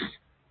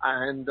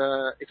 and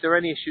if there are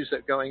any issues that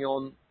are going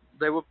on,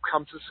 they would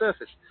come to the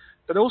surface.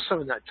 But also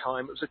in that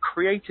time, it was a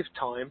creative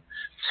time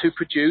to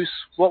produce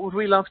what would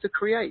we love to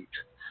create.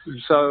 Mm-hmm.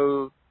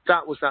 So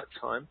that was that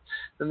time.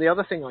 And the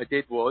other thing I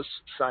did was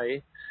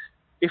say,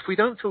 if we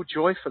don't feel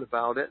joyful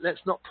about it,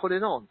 let's not put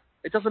it on.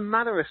 It doesn't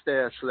matter if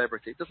they're a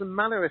celebrity. It doesn't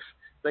matter if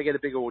they get a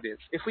big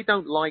audience. If we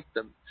don't like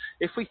them,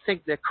 if we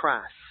think they're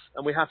crass,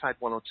 and we have had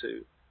one or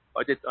two,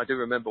 I do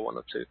remember one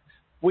or two,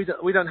 we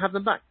don't have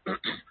them back.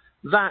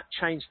 That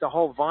changed the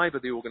whole vibe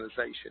of the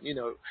organization, you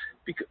know,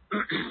 because,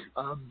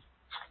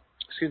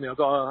 excuse me, I've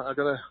got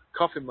a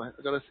cough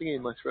I've got a thingy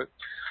in my throat.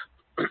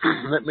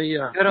 Let me,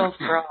 good old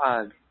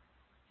frog.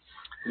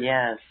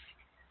 Yes.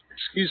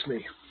 Excuse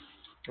me.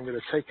 I'm going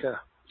to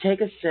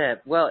take a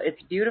sip. Well,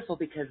 it's beautiful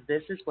because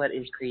this is what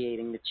is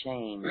creating the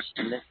change,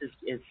 and this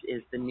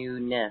is the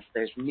newness.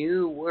 There's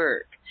new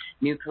work,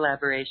 new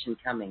collaboration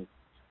coming,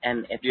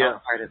 and it's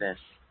all part of this.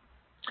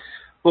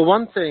 Well,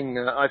 one thing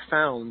I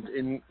found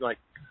in like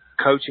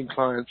coaching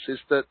clients is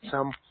that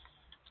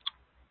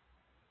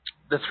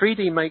the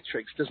 3D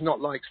matrix does not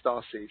like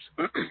starseeds,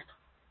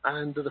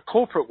 and the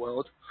corporate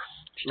world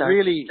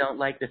really don't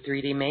like the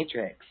 3D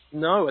matrix.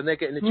 No, and they're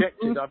getting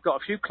ejected. I've got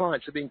a few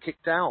clients who are being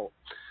kicked out.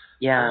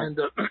 Yeah.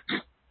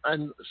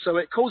 And so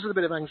it causes a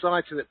bit of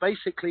anxiety that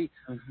basically,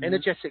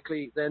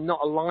 energetically, they're not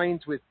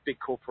aligned with big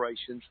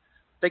corporations.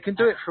 They can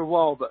do it for a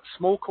while, but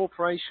small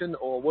corporation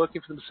or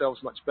working for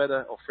themselves much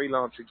better, or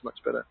freelancing is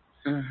much better.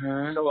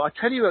 Mm-hmm. So I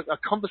tell you a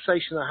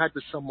conversation I had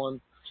with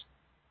someone.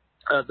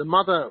 The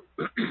mother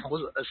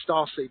was a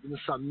starseed and the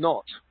son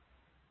not.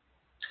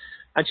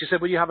 And she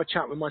said, will you have a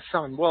chat with my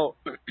son? Well,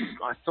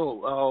 I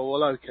thought, oh,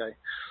 well, okay.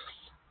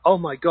 Oh,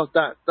 my God,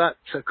 that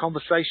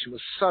conversation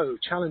was so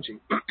challenging.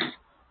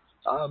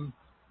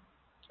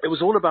 It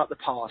was all about the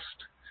past.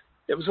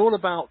 It was all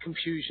about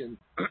confusion.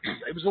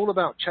 It was all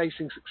about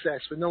chasing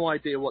success with no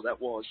idea what that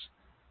was.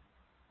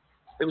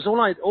 It was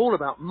all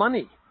about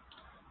money.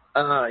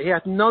 He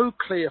had no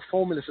clear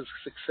formulas of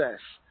success.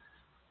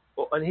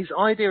 And his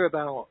idea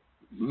about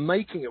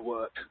making it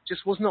work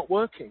just was not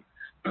working.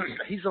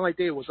 His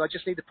idea was, I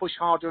just need to push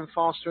harder and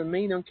faster and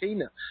meaner and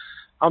keener.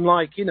 I'm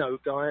like, you know,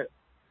 guy,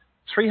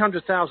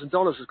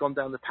 $300,000 has gone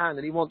down the pan,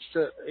 and he wants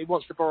to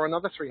borrow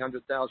another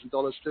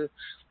 $300,000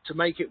 to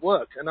make it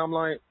work. And I'm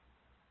like,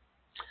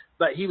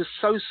 but he was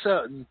so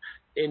certain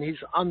in his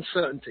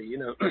uncertainty, you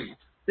know,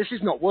 this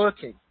is not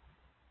working.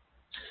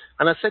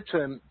 And I said to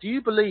him, do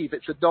you believe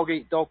it's a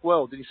dog-eat-dog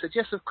world? And he said,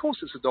 yes, of course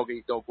it's a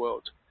dog-eat-dog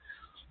world.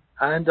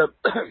 And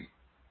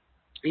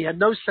He had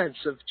no sense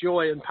of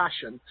joy and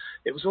passion.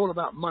 It was all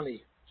about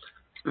money.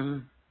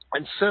 Mm.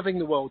 And serving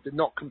the world did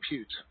not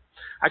compute.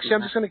 Actually,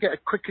 I'm just going to get a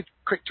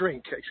quick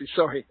drink, actually.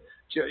 Sorry.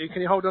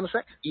 Can you hold on a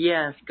sec?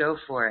 Yes, go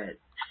for it.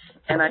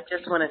 And I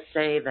just want to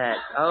say that,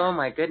 oh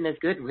my goodness,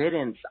 good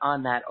riddance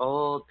on that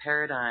old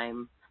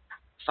paradigm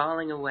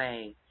falling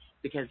away.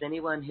 Because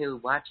anyone who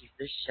watches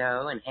this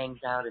show and hangs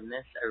out in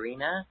this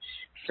arena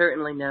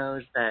certainly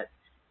knows that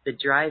the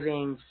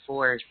driving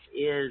force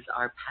is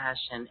our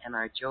passion and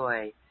our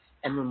joy.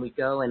 And when we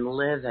go and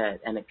live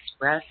it and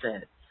express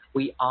it,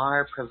 we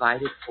are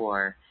provided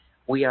for.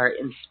 We are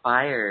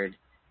inspired.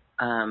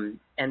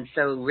 And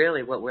so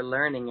really what we're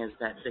learning is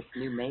that this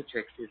new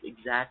matrix is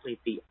exactly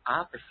the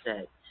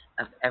opposite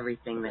of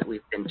everything that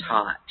we've been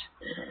taught.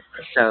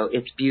 So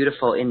it's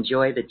beautiful.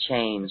 Enjoy the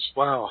change.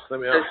 Wow. There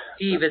we So are.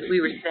 Steve, as we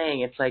were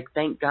saying, it's like,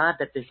 thank God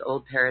that this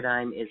old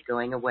paradigm is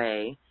going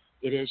away.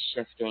 It is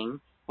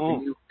shifting.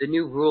 The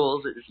new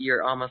rules, as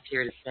you're almost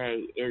here to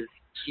say, is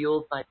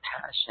fueled by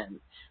passion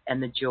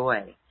and the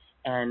joy.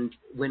 And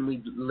when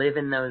we live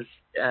in those,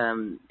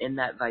 in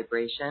that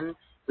vibration,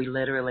 we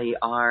literally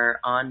are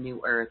on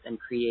New Earth and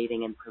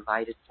creating and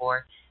provided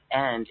for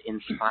and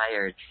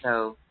inspired.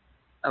 So,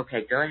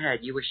 okay, go ahead.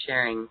 You were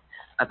sharing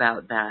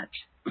about that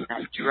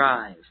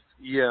drive.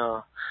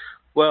 Yeah.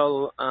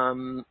 Well,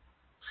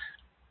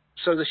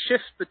 so the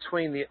shift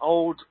between the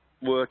old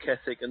work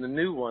ethic and the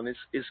new one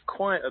is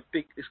quite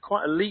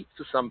a leap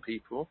for some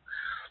people.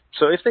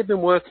 So if they've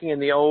been working in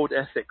the old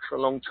ethic for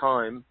a long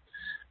time,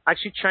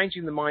 actually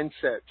changing the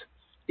mindset,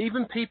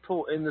 even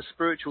people in the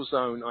spiritual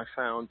zone, I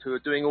found, who are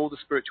doing all the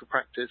spiritual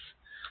practice,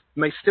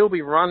 may still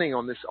be running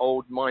on this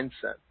old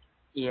mindset.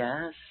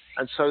 Yes.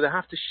 And so they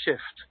have to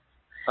shift.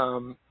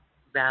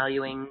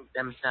 Valuing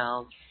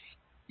themselves.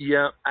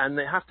 Yeah, and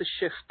they have to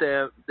shift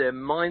their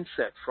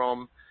mindset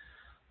from,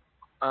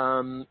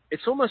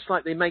 it's almost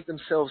like they make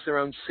themselves their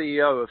own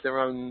CEO of their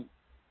own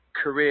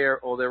career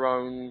or their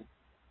own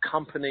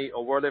company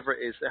or whatever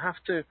it is. They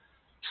have to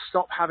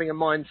stop having a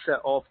mindset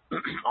of,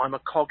 I'm a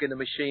cog in a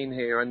machine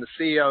here and the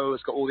CEO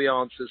has got all the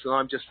answers and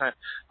I just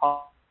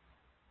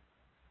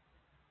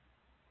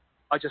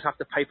have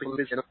to pay for the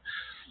business.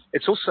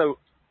 It's also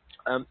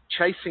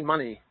chasing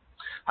money.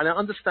 And I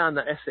understand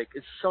that ethic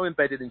is so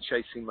embedded in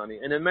chasing money.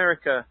 In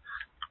America,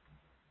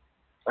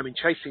 I mean,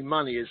 chasing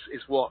money is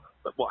what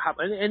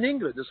happened. In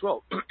England as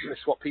well,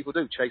 it's what people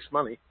do, chase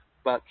money.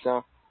 But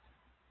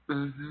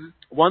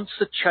once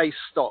the chase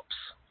stops,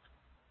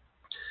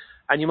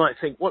 and you might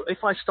think, well,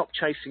 if I stop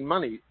chasing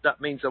money,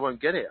 that means I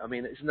won't get it. I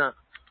mean, isn't that?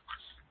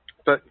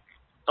 But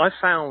I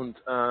found,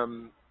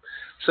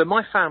 so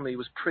my family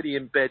was pretty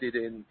embedded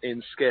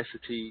in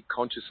scarcity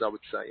consciousness, I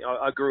would say.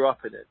 I grew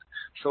up in it.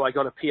 So I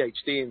got a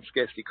PhD in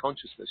scarcity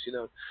consciousness, you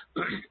know.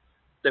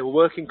 They were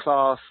working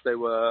class, they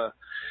were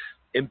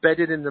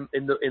embedded in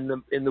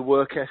the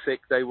work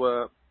ethic. They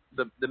were,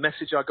 the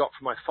message I got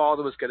from my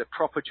father was get a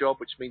proper job,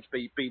 which means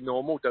be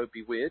normal, don't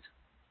be weird.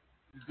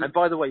 And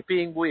by the way,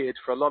 being weird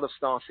for a lot of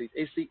starseeds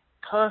is the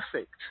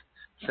perfect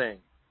thing,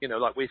 you know,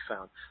 like we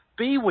found.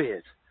 Be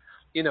weird,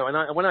 you know,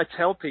 and when I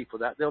tell people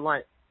that,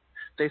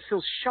 they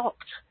feel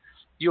shocked.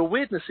 Your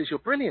weirdness is your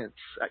brilliance,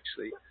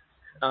 actually.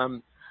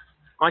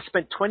 I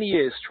spent 20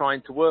 years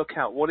trying to work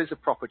out what is a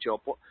proper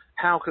job,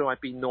 how can I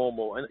be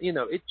normal, and, you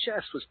know, it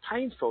just was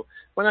painful.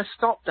 When I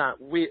stopped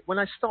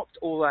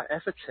all that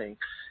efforting,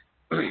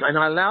 and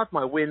I allowed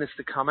my weirdness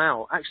to come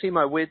out, actually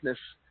my weirdness,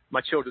 my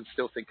children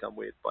still think I'm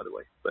weird, by the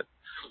way,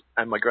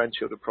 and my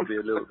grandchildren probably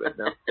a little bit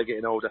now. They're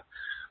getting older.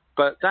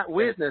 But that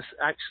weirdness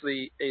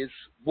actually is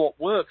what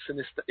works in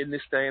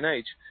this day and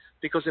age.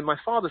 Because in my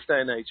father's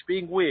day and age,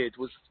 being weird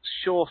was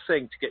a sure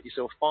thing to get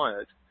yourself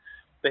fired.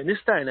 But in this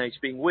day and age,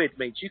 being weird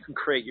means you can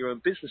create your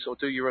own business or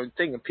do your own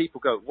thing, and people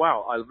go,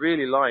 wow, I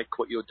really like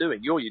what you're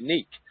doing. You're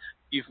unique.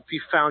 You've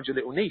found your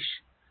little niche,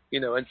 you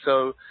know. And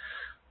so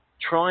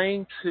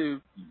trying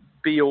to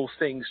be all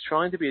things,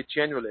 trying to be a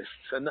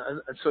generalist. And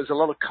so there's a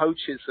lot of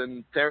coaches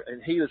and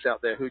healers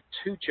out there who are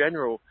too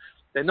general.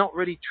 They're not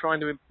really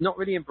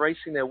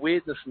embracing their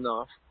weirdness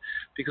enough,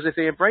 because if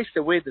they embrace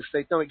their weirdness,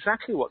 they know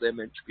exactly what they're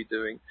meant to be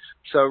doing.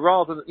 So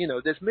rather than, you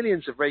know, there's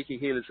millions of Reiki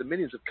healers and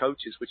millions of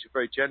coaches, which are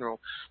very general.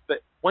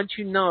 But once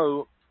you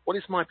know what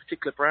is my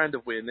particular brand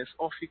of weirdness,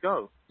 off you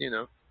go, you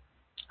know.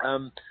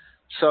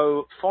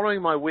 So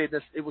following my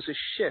weirdness, it was a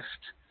shift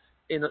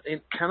in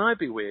can I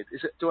be weird?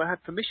 Do I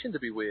have permission to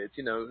be weird?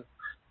 You know,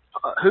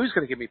 who's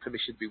going to give me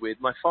permission to be weird?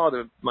 My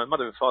mother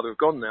and father have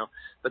gone now,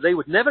 but they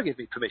would never give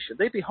me permission.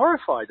 They'd be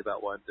horrified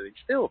about what I'm doing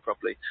still,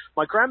 probably.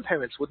 My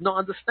grandparents would not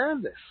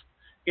understand this.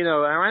 You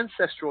know, our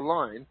ancestral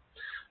line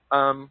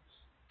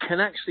can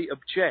actually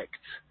object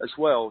as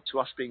well to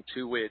us being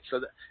too weird.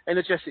 So that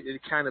energetically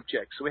they can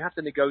object. So we have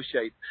to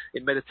negotiate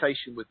in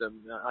meditation with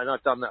them, and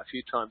I've done that a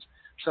few times.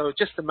 So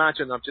just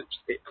imagine,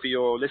 for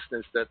your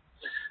listeners, that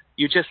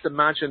you just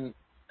imagine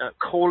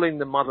calling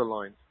the mother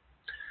line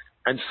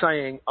and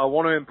saying, I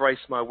want to embrace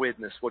my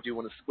weirdness. What do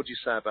you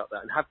say about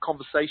that? And have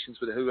conversations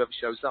with whoever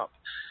shows up.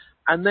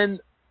 And then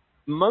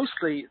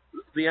mostly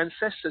the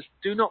ancestors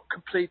do not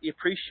completely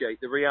appreciate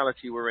the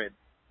reality we're in.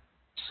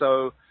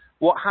 So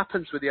what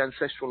happens with the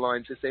ancestral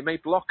lines is they may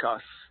block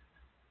us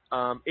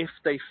if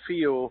they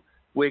feel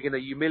we're going to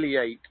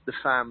humiliate the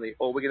family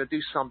or we're going to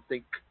do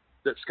something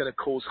that's going to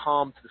cause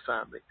harm to the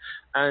family.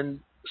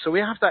 And so we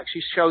have to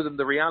actually show them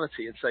the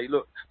reality and say,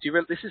 look,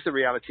 this is the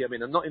reality. I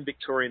mean, I'm not in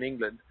Victorian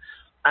England.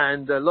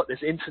 And look,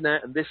 there's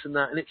internet and this and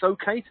that, and it's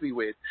okay to be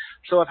weird.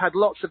 So I've had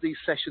lots of these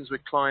sessions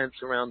with clients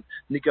around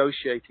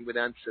negotiating with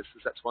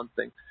ancestors. That's one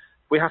thing.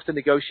 We have to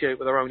negotiate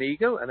with our own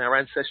ego and our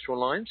ancestral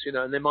lines,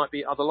 and there might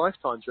be other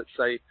lifetimes that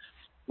say,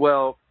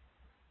 well,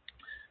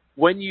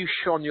 when you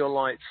shone your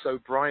light so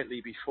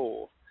brightly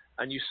before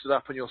and you stood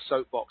up on your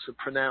soapbox and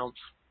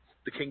pronounced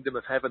the kingdom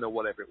of heaven or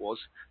whatever it was,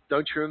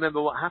 don't you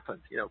remember what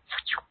happened?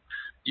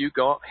 You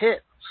got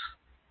hit.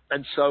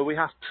 And so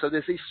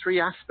there's these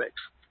three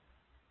aspects.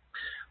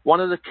 One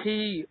of the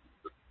key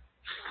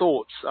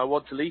thoughts I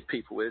want to leave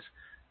people with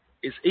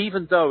is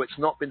even though it's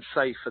not been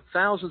safe for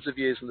thousands of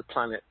years on the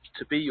planet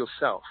to be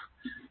yourself,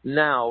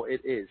 now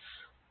it is.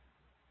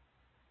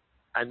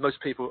 And most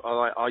people are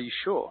like, are you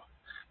sure?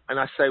 And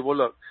I say, well,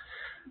 look,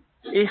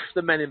 if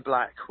the men in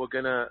black were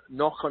going to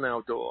knock on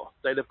our door,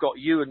 they'd have got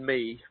you and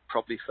me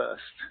probably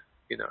first,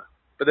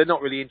 But they're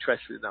not really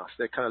interested in us.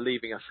 They're kind of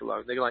leaving us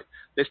alone. They're like,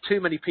 there's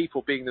too many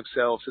people being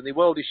themselves, and the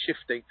world is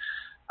shifting.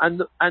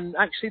 And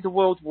actually, the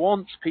world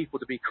wants people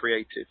to be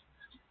creative.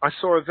 I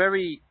saw a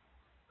very,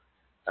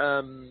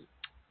 you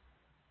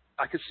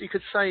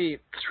could say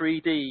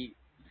 3D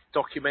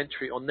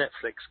documentary on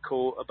Netflix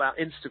called about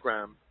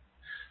Instagram.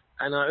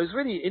 And it was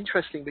really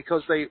interesting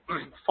because they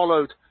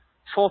followed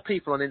 4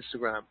 people on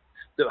Instagram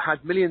that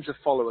had millions of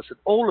followers, and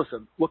all of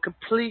them were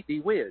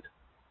completely weird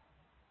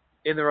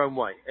in their own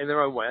way.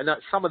 And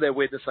some of their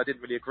weirdness I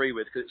didn't really agree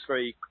with because it's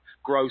very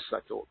gross, I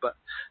thought. But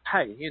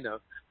hey,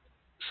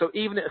 so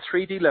even at a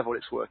 3D level,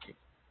 it's working.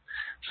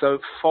 So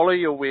follow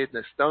your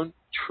weirdness. Don't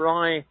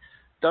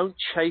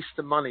chase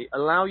the money.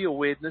 Allow your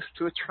weirdness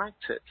to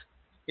attract it.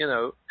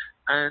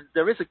 And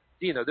there is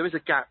a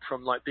gap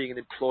from like being an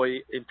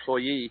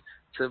employee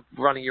to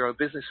running your own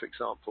business, for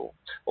example,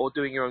 or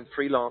doing your own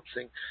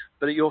freelancing.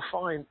 But you'll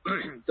find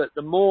that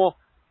the more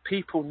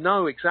people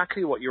know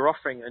exactly what you're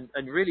offering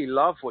and really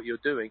love what you're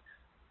doing,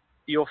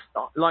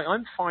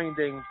 I'm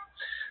finding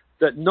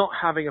that not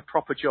having a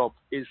proper job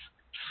is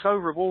so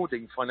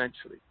rewarding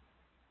financially.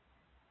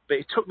 But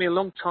it took me a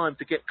long time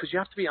to get, because you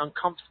have to be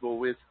comfortable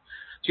with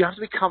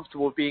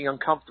being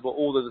uncomfortable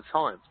all of the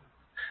time.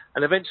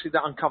 And eventually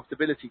that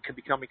uncomfortability can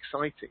become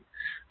exciting.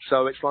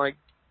 So it's like,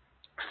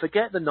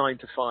 forget the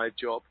 9-to-5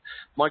 job.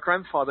 My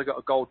grandfather got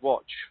a gold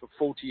watch for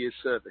 40 years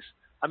service.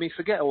 I mean,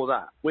 forget all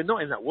that. We're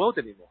not in that world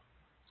anymore.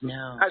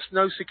 No. That's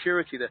no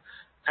security there.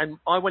 And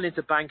I went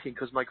into banking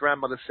because my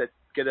grandmother said,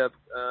 get a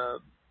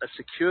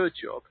secure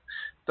job.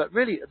 But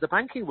really, the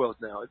banking world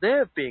now,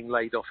 they're being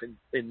laid off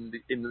in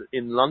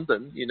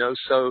London,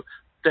 so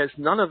there's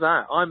none of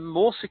that. I'm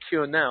more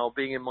secure now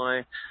being in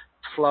my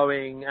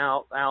flowing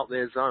out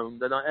there zone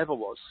than I ever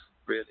was,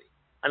 really.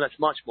 And that's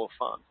much more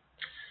fun.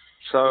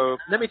 So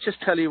let me just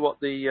tell you what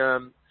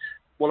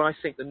I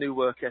think the new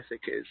work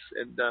ethic is.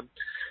 And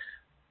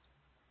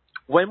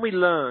when we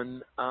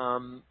learn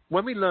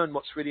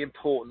what's really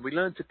important, we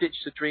learn to ditch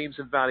the dreams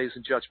and values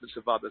and judgments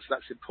of others.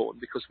 That's important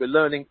because we're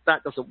learning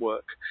that doesn't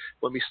work.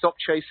 When we stop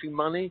chasing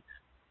money,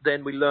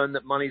 then we learn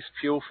that money is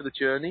fuel for the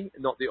journey,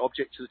 not the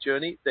object of the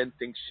journey. Then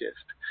things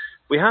shift.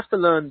 We have to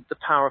learn the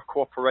power of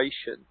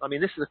cooperation. I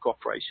mean, this is a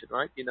cooperation,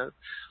 right?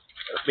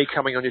 Me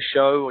coming on your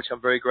show, which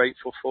I'm very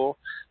grateful for,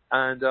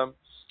 and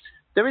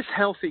there is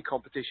healthy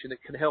competition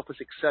that can help us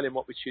excel in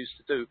what we choose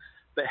to do.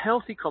 But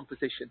healthy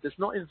competition does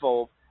not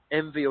involve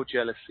envy or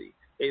jealousy.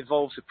 It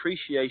involves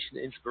appreciation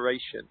and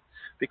inspiration.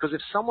 Because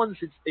if someone's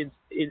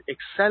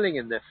excelling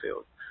in their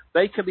field,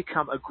 they can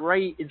become a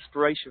great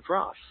inspiration for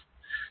us.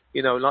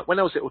 Like when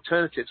I was at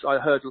Alternatives, I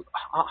heard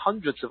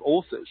hundreds of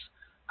authors,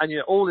 and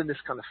all in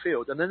this kind of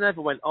field, and they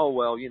never went, oh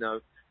well,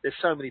 there's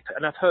so many,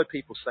 and I've heard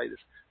people say this,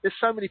 there's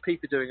so many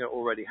people doing it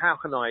already, how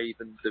can I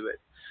even do it?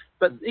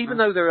 But even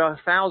though there are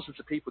thousands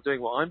of people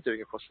doing what I'm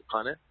doing across the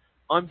planet,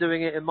 I'm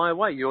doing it in my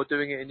way, you're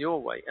doing it in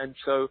your way. And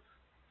so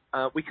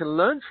we can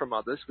learn from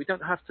others. We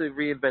don't have to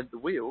reinvent the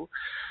wheel.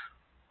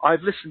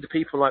 I've listened to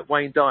people like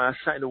Wayne Dyer. I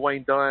sat in a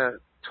Wayne Dyer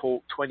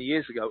talk 20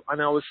 years ago,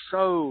 and I was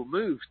so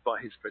moved by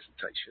his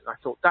presentation. I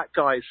thought, that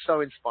guy is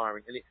so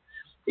inspiring, and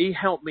he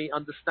helped me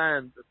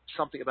understand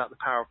something about the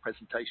power of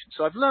presentation.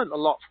 So I've learned a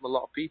lot from a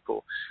lot of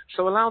people.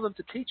 So allow them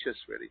to teach us,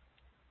 really.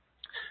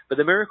 But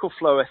the miracle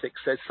flow ethic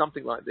says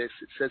something like this.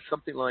 It says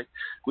something like,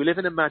 we live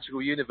in a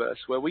magical universe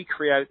where we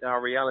create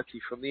our reality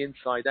from the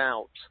inside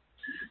out.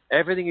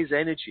 Everything is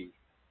energy,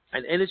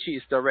 and energy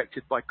is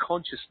directed by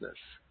consciousness.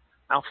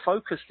 Our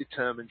focus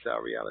determines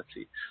our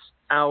reality.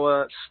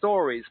 Our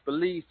stories,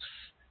 beliefs,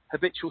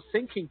 habitual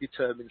thinking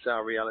determines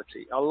our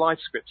reality. Our life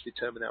scripts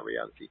determine our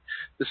reality.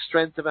 The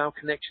strength of our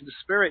connection to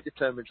spirit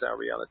determines our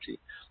reality.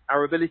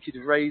 Our ability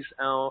to raise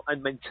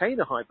and maintain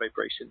a high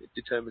vibration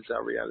determines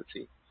our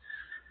reality.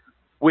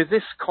 With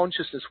this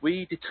consciousness,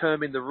 we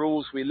determine the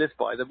rules we live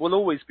by. There will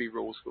always be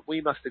rules, but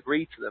we must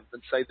agree to them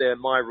and say, they're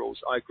my rules,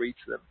 I agree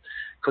to them.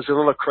 Because there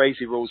are a lot of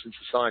crazy rules in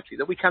society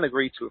that we can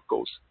agree to, of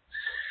course.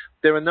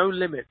 There are no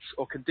limits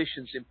or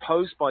conditions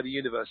imposed by the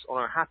universe on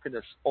our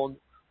happiness or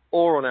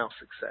on our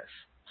success,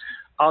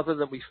 other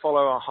than we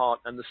follow our heart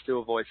and the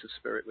still voice of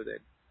spirit within.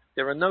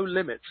 There are no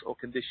limits or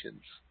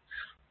conditions.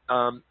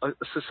 A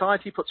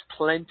society puts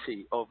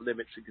plenty of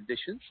limits and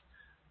conditions,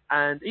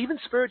 and even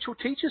spiritual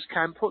teachers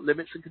can put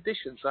limits and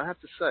conditions, I have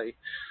to say.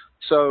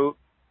 So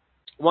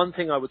one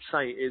thing I would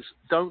say is,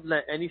 don't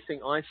let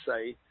anything I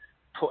say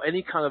put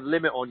any kind of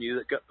limit on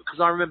you. Because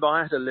I remember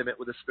I had a limit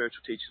with a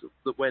spiritual teacher,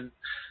 that when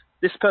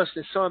this person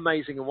is so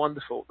amazing and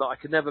wonderful that I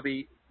could never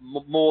be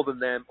more than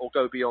them or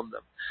go beyond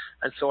them.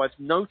 And so I've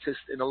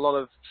noticed in a lot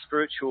of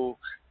spiritual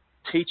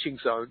teaching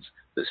zones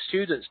that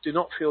students do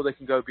not feel they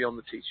can go beyond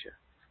the teacher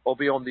or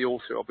beyond the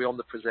author or beyond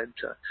the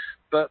presenter.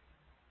 But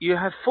you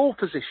have full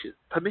permission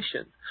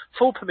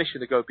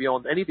to go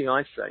beyond anything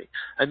I say.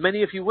 And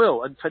many of you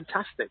will, and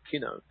fantastic,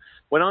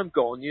 When I'm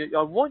gone,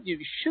 you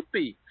should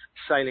be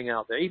sailing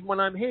out there. Even when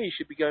I'm here, you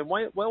should be going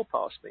well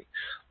past me.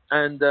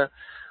 And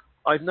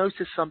I've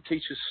noticed some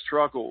teachers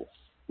struggle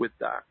with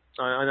that.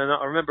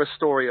 I remember a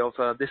story of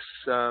this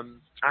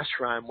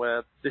ashram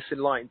where this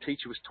enlightened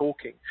teacher was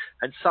talking,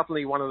 and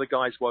suddenly one of the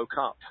guys woke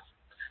up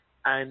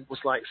and was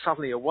like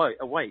suddenly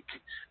awake.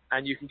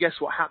 And you can guess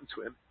what happened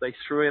to him. They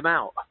threw him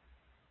out.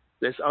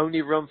 There's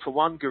only room for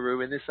one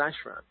guru in this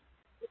ashram.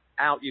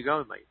 Out you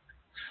go, mate.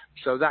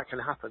 So that can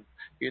happen,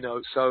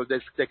 So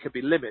there could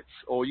be limits,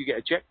 or you get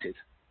ejected.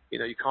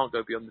 You can't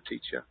go beyond the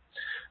teacher.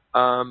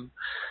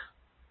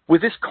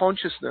 With this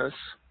consciousness,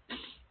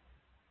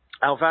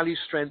 our value,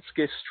 strengths,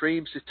 gifts,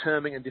 dreams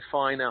determine and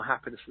define our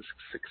happiness and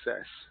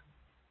success.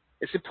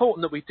 It's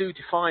important that we do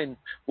define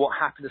what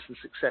happiness and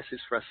success is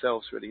for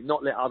ourselves, really,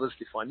 not let others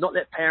define, not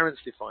let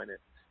parents define it.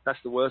 That's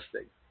the worst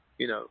thing,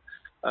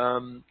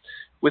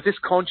 With this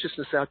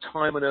consciousness, our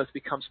time on earth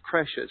becomes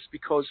precious,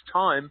 because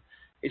time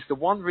is the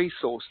one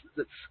resource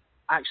that's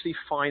actually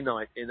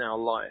finite in our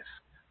life.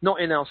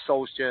 Not in our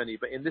soul's journey,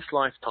 but in this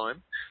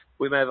lifetime.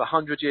 We may have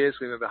 100 years,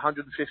 we may have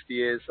 150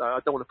 years. I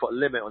don't want to put a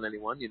limit on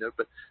anyone,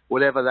 but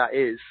whatever that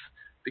is,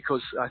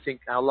 because I think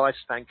our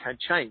lifespan can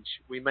change.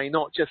 We may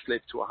not just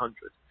live to 100.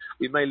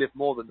 We may live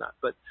more than that,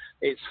 but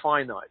it's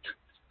finite.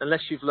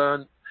 Unless you've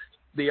learned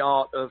the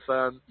art of,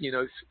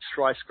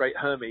 thrice great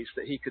Hermes,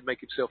 that he could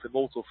make himself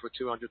immortal for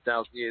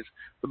 200,000 years.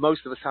 But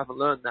most of us haven't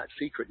learned that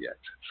secret yet.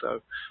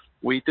 So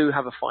we do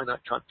have a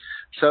finite time.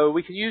 So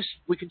we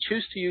can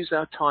choose to use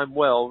our time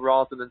well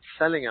rather than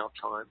selling our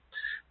time,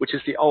 which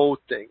is the old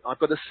thing. I've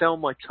got to sell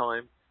my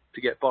time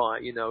to get by,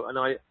 and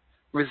I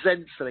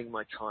resent selling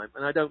my time,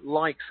 and I don't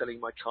like selling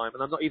my time,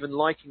 and I'm not even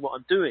liking what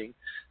I'm doing,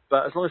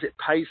 but as long as it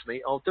pays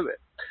me, I'll do it.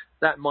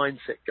 That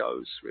mindset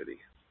goes, really.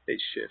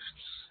 It shifts.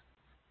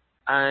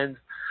 And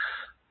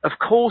of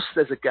course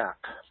there's a gap,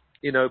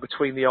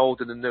 between the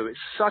old and the new. It's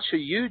such a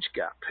huge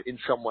gap in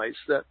some ways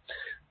that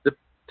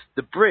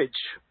the bridge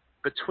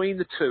between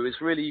the two is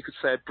really, you could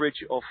say, a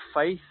bridge of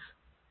faith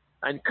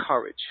and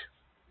courage.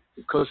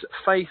 Because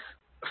faith,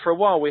 for a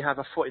while, we have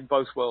a foot in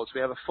both worlds.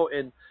 We have a foot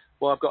in,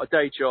 well, I've got a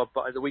day job,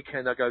 but at the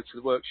weekend I go to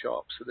the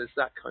workshop. So there's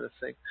that kind of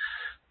thing.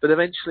 But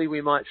eventually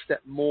we might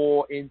step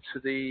more into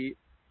the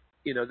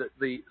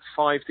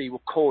 5D will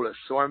call us.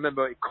 So I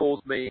remember it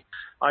called me.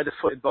 I had a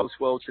foot in both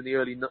worlds in the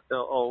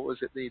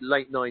the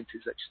late 90s,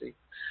 actually.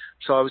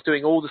 So I was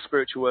doing all the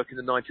spiritual work in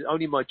the 90s.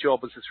 Only my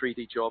job was a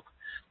 3D job.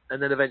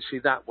 And then eventually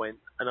that went.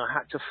 And I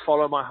had to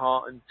follow my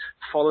heart and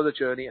follow the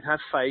journey and have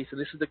faith and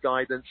listen to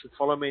guidance and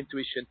follow my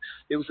intuition.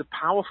 It was a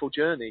powerful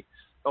journey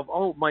of,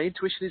 my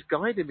intuition is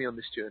guiding me on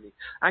this journey.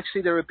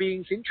 Actually, there are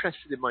beings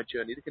interested in my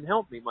journey that can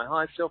help me, my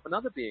higher self and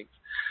other beings.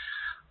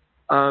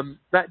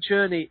 That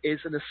journey is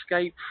an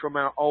escape from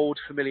our old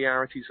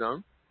familiarity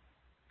zone,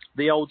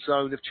 the old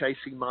zone of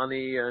chasing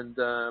money and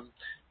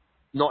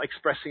not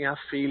expressing our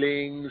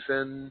feelings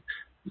and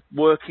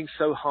working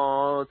so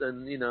hard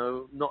and,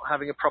 not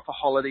having a proper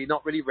holiday,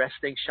 not really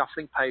resting,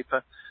 shuffling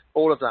paper,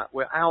 all of that.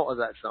 We're out of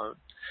that zone.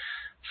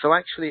 So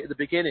actually at the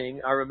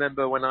beginning, I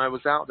remember when I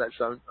was out of that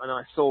zone and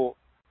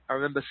I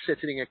remember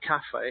sitting in a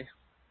cafe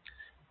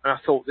and I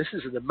thought, this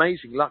is an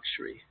amazing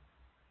luxury.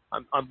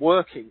 I'm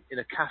working in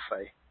a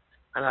cafe.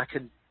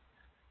 And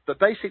but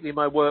basically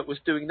my work was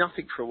doing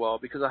nothing for a while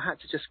because I had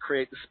to just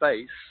create the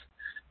space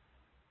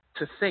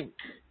to think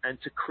and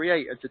to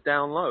create and to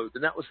download.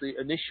 And that was the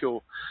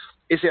initial,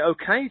 is it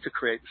okay to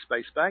create the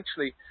space? But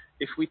actually,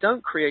 if we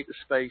don't create the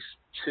space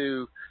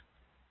to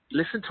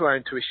listen to our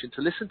intuition,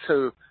 to listen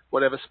to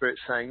whatever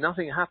Spirit's saying,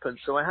 nothing happens.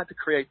 So I had to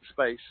create the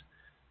space.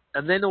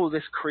 And then all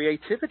this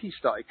creativity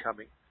started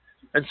coming.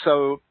 And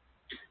so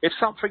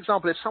for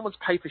example, if someone's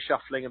paper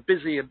shuffling and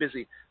busy,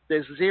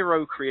 there's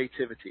zero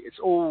creativity. It's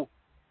all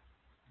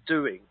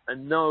doing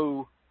and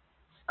no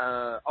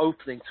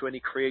opening to any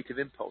creative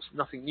impulse.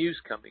 Nothing new's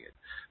coming in.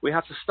 We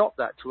have to stop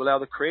that to allow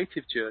the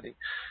creative journey.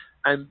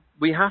 And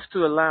we have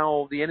to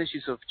allow the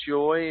energies of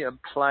joy and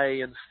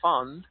play and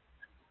fun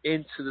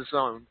into the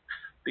zone.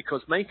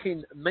 because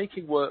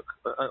making work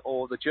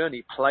or the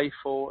journey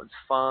playful and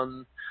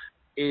fun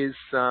is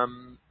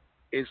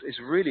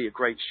really a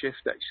great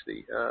shift,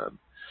 actually.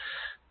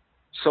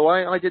 So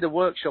I did a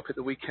workshop at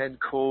the weekend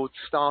called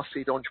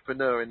Starseed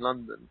Entrepreneur in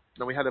London,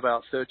 and we had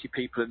about 30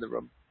 people in the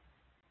room.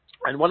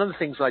 And one of the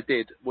things I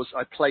did was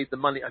I played the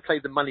money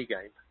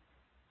game.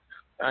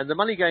 And the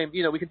money game,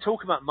 we can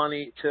talk about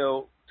money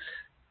till,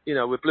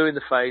 we're blue in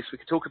the face. We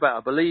can talk about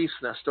our beliefs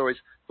and our stories.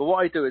 But what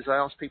I do is I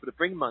ask people to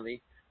bring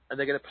money, and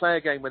they're going to play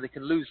a game where they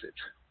can lose it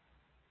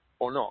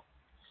or not.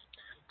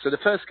 So the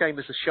first game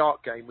is the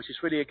shark game, which is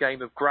really a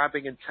game of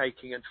grabbing and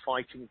taking and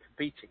fighting and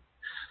competing.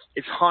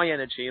 It's high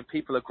energy and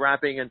people are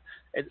grabbing and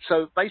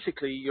so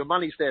basically your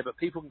money's there, but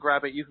people can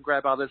grab it, you can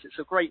grab others. It's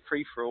a great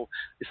free-for-all.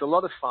 It's a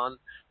lot of fun,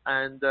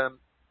 and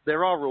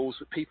there are rules,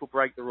 but people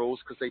break the rules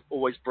because they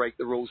always break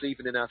the rules,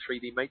 even in our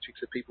 3D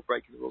matrix of people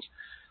breaking the rules.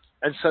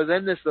 And so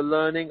then there's the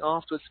learning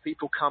afterwards.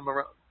 People come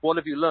around. What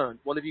have you learned?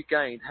 What have you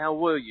gained? How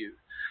were you?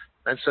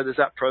 And so there's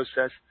that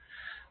process.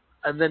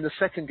 And then the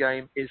second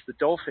game is the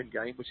dolphin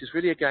game, which is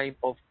really a game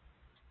of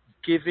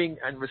giving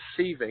and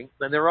receiving.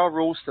 And there are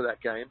rules to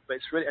that game, but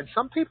it's really, and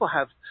some people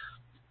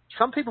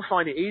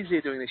find it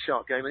easier doing the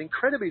shark game and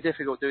incredibly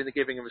difficult doing the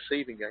giving and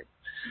receiving game.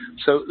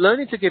 So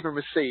learning to give and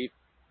receive.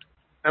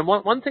 And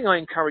one thing I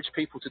encouraged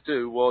people to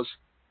do was,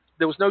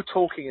 there was no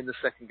talking in the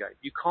second game.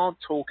 You can't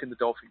talk in the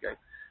dolphin game.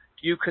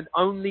 You can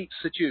only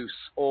seduce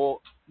or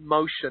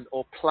motion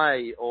or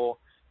play or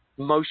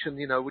motion,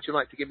 would you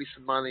like to give me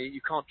some money? You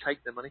can't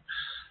take their money.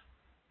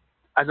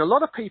 And a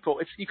lot of people,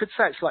 you could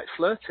say it's like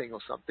flirting or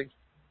something.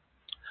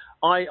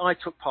 I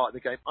took part in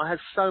the game. I had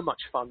so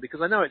much fun because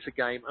I know it's a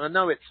game and I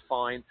know it's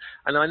fine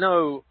and I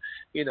know,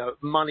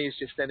 money is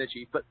just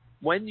energy. But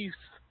when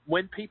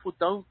people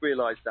don't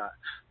realize that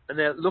and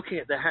they're looking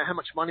at how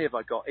much money have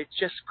I got, it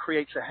just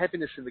creates a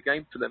heaviness in the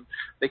game for them.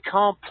 They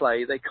can't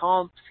play, they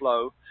can't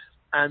flow,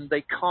 and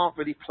they can't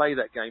really play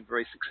that game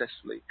very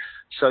successfully.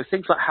 So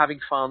things like having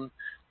fun.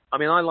 I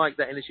mean, I like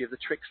the energy of the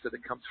trickster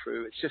that comes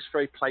through. It's just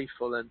very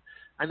playful, and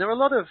there are a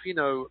lot of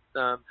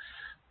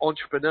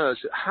entrepreneurs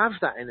that have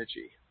that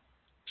energy.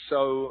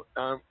 So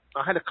I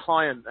had a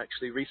client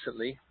actually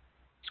recently,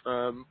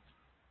 and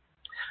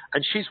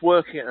she's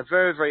working at a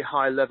very, very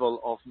high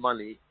level of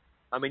money.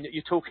 I mean,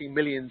 you're talking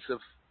millions of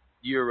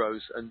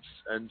euros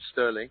and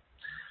sterling.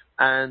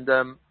 And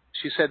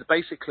she said,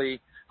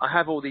 basically, I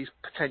have all these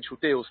potential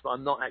deals, but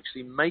I'm not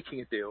actually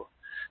making a deal.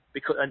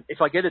 And if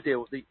I get a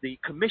deal, the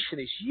commission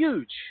is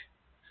huge,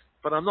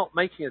 but I'm not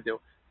making a deal.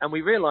 And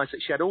we realized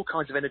that she had all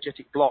kinds of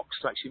energetic blocks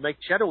to actually make.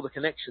 She had all the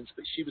connections,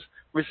 but she was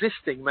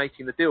resisting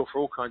making the deal for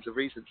all kinds of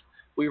reasons.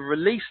 We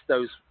released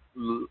those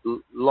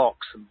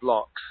locks and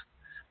blocks.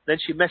 Then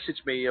she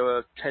messaged me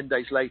 10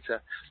 days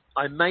later.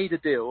 I made a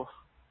deal.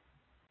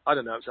 I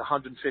don't know, it was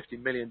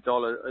 $150 million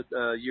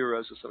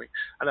euros or something.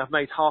 And I've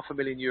made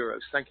 €500,000 euros.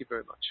 Thank you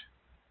very much.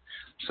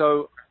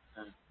 So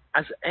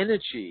as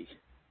energy,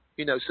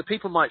 so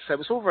people might say,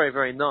 well, it's all very,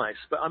 very nice.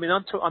 But I mean,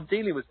 I'm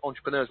dealing with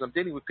entrepreneurs. I'm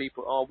dealing with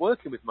people who are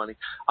working with money.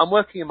 I'm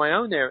working in my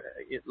own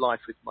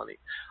life with money.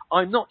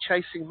 I'm not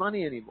chasing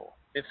money anymore.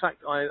 In fact,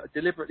 I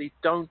deliberately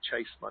don't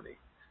chase money.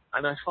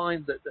 And I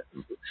find that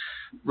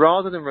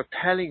rather than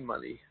repelling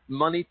money,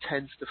 money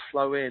tends to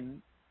flow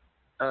in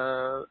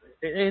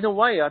a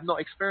way I've not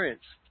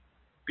experienced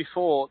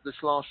before this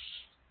last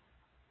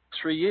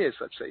 3 years,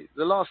 let's say.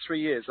 The last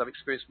 3 years, I've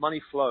experienced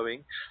money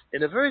flowing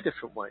in a very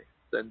different way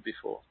than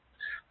before.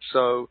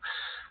 So,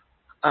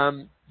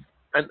 and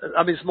I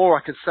mean, there's more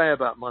I could say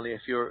about money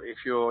if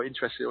you're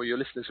interested or your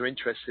listeners are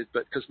interested,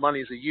 but because money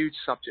is a huge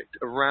subject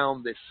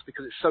around this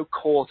because it's so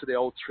core to the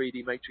old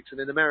 3D matrix,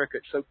 and in America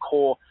it's so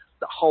core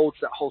that holds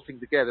that whole thing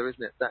together,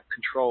 isn't it? That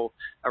control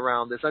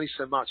around. There's only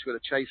so much you've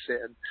got to chase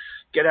it and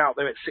get out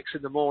there at 6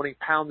 a.m,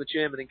 pound the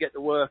gym, and then get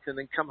to work, and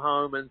then come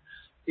home and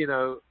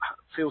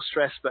feel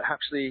stressed, but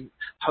actually,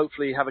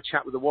 hopefully, have a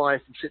chat with the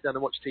wife and sit down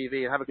and watch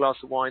TV and have a glass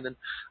of wine, and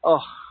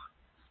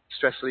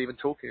stressful even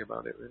talking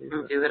about it.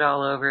 Really, do it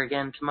all over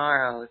again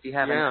tomorrow if you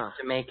haven't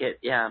to make it.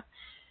 Yeah.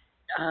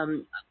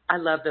 I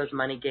love those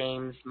money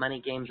games.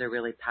 Money games are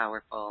really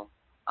powerful.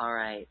 All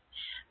right.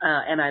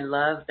 And I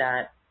love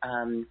that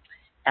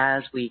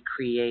as we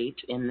create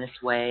in this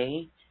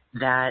way,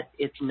 that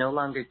it's no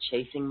longer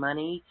chasing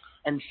money.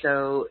 And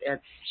so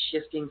it's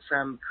shifting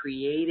from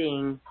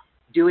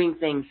doing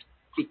things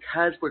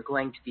because we're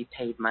going to be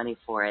paid money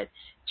for it,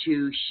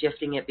 to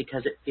shifting it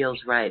because it feels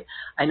right.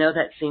 I know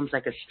that seems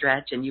like a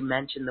stretch, and you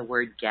mentioned the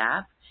word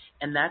gap,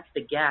 and that's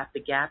the gap.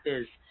 The gap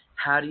is,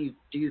 how do you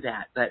do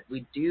that? But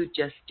we do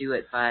just do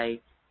it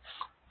by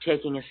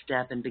taking a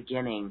step and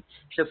beginning.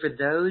 So for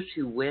those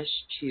who wish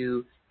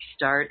to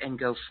start and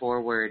go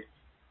forward,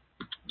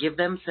 give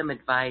them some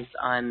advice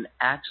on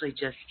actually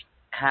just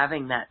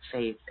having that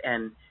faith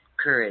and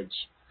courage,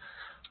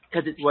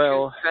 because it's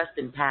trust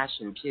and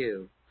passion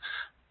too.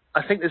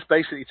 I think there's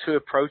basically two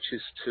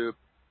approaches to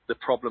the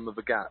problem of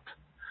a gap.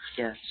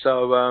 Yes.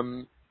 So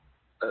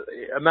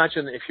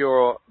imagine if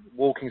you're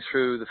walking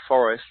through the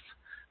forest,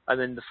 and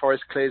then the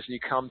forest clears and you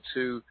come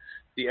to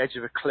the edge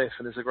of a cliff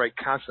and there's a great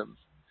chasm.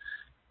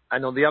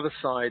 and on the other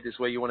side is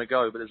where you want to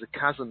go, but there's a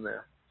chasm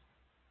there.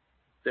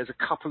 There's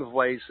a couple of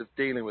ways of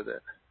dealing with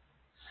it.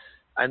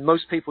 And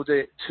most people do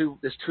it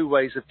there's two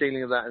ways of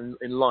dealing with that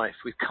in life.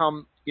 We've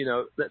come,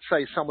 let's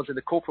say someone's in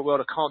the corporate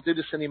world, I can't do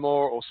this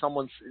anymore, or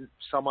someone's in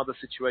some other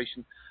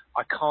situation,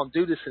 I can't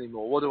do this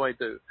anymore. What do I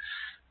do?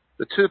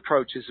 The two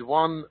approaches,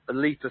 one, a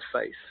leap of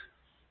faith,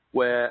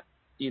 where,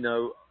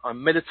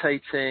 I'm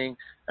meditating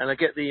and I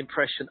get the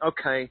impression,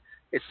 okay,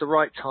 it's the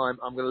right time.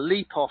 I'm going to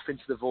leap off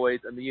into the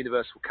void and the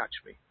universe will catch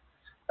me.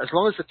 As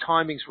long as the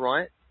timing's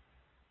right,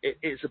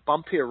 it's a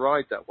bumpier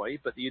ride that way,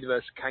 but the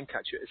universe can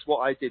catch you. It's what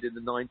I did in the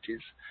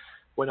 90s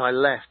when I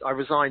left. I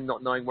resigned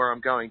not knowing where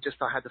I'm going. Just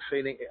I had the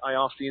feeling, I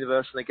asked the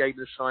universe and they gave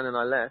me the sign and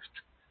I left.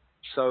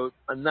 So,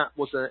 and that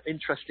was an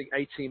interesting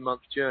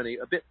 18-month journey,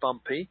 a bit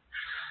bumpy.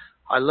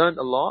 I learned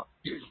a lot,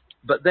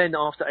 but then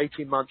after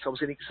 18 months, I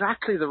was in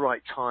exactly the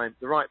right time,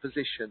 the right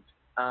position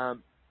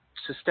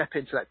to step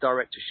into that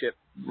directorship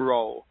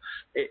role.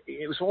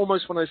 It was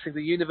almost one of those things,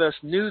 the universe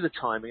knew the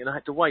timing and I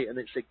had to wait and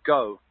it said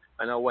go.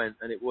 And I went,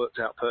 and it worked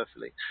out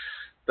perfectly.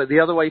 But the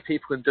other way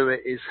people can do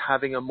it is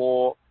having a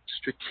more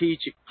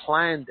strategic,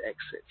 planned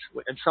exit.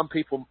 And some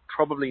people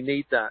probably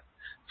need that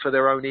for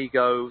their own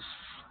ego's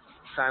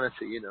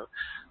sanity,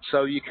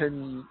 So you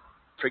can,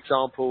 for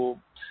example,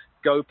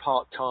 go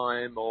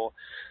part-time or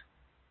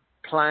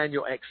plan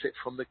your exit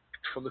from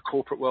the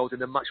corporate world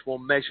in a much more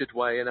measured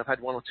way. And I've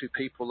had one or two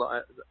people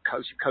that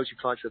coaching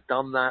clients have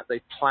done that. They've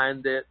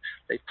planned it.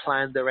 They've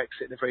planned their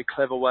exit in a very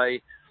clever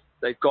way.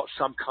 They've got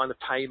some kind of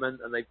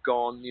payment and they've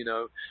gone,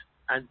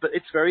 but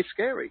it's very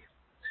scary.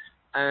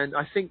 And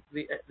I think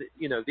the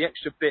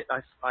extra bit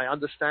I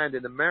understand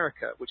in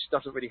America, which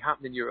doesn't really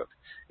happen in Europe,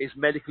 is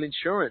medical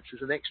insurance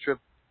is an extra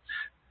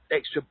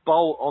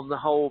bolt on the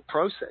whole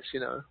process,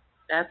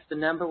 That's the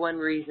number one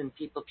reason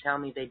people tell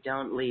me they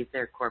don't leave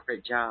their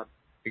corporate job.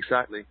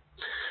 Exactly.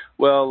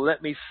 Well,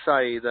 let me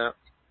say that,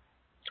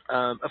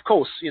 of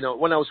course,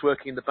 when I was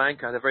working in the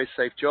bank, I had a very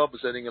safe job, I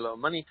was earning a lot of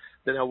money.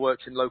 Then I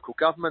worked in local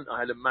government. I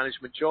had a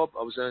management job.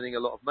 I was earning a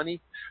lot of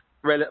money.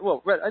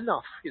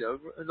 Enough,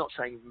 I'm not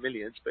saying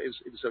millions, but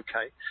it was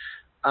okay.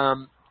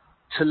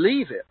 To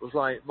leave it was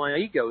like, my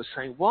ego was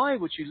saying, why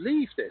would you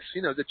leave this?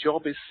 The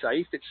job is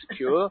safe, it's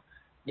secure.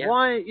 Yeah.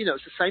 Why,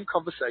 it's the same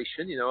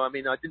conversation,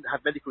 I didn't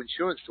have medical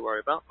insurance to worry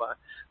about, but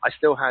I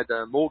still had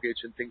a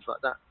mortgage and things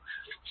like that.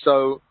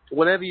 So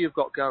whatever you've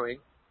got going,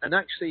 and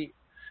actually,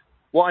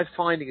 what I'm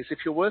finding is if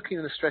you're working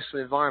in a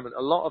stressful environment,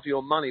 a lot of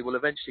your money will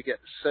eventually get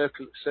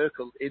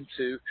circled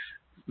into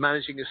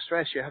managing your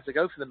stress. You have to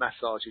go for the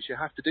massages. You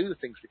have to do the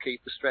things to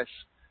keep the stress.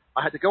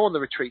 I had to go on the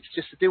retreats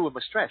just to deal with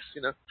my stress,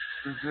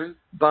 Mm-hmm.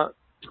 But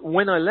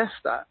when I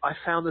left that, I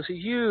found there's a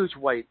huge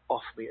weight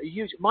off me.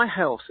 My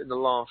health in the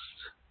last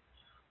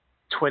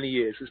 20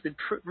 years has been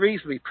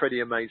reasonably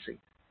pretty amazing,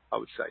 I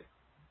would say.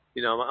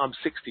 I'm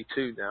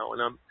 62 now,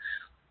 and I'm,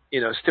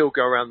 still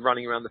go around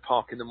running around the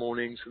park in the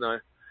mornings, and I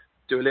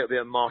do a little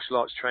bit of martial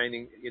arts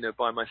training,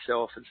 by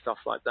myself and stuff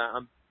like that.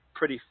 I'm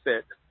pretty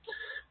fit.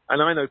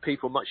 And I know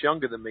people much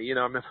younger than me. I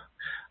remember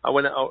I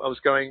was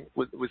going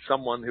with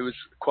someone who was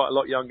quite a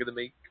lot younger than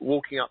me,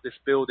 walking up this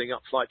building,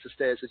 up flights of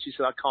stairs, and she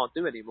said, I can't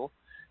do anymore.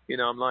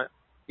 I'm like,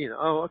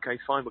 oh, okay,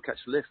 fine, we'll catch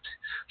the lift.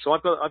 So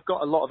I've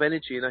got a lot of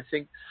energy, and I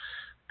think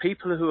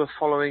people who are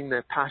following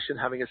their passion,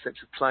 having a sense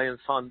of play and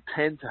fun,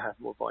 tend to have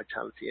more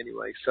vitality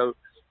anyway. So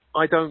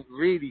I don't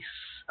really,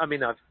 I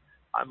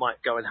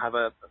might go and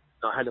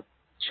I had a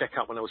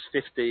checkup when I was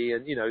 50,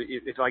 and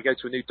if I go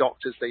to a new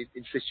doctor's, they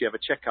insist you have a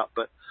checkup,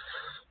 but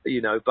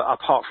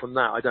apart from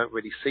that, I don't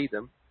really see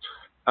them.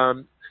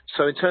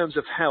 So in terms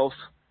of health,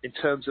 in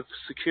terms of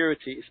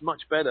security, it's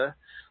much better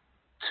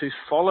to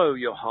follow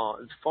your heart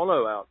and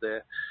follow out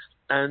there.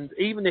 And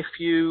even if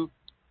you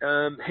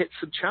hit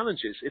some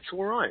challenges, it's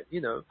all right.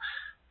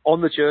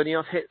 On the journey,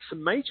 I've hit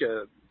some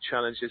major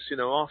challenges,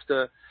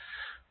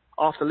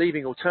 after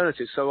leaving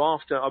alternatives. So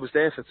after I was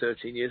there for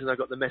 13 years and I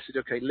got the message,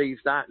 okay, leave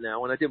that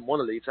now. And I didn't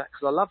want to leave that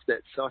because I loved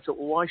it. So I thought,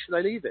 well, why should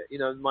I leave it?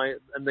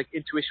 And the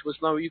intuition was,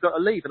 no, you've got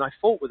to leave. And I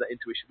fought with that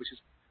intuition, which is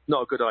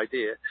not a good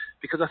idea,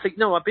 because I think,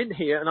 no, I've been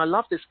here and I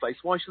love this place.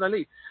 Why should I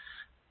leave?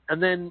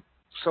 And then,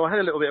 so I had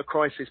a little bit of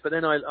crisis, but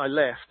then I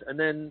left, and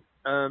then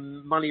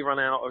money ran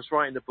out. I was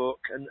writing the book,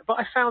 but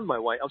I found my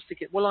way. I was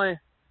thinking, will I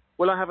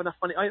have enough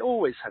money? I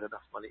always had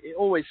enough money. It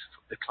always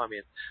came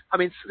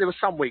in. There were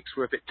some weeks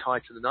were a bit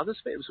tighter than others,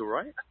 but it was all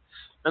right.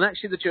 And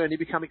actually, the journey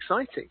became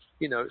exciting.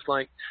 It's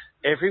like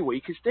every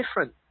week is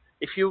different.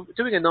 If you're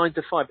doing a 9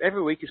 to 5,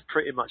 every week is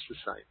pretty much the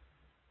same.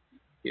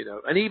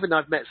 And even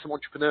I've met some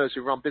entrepreneurs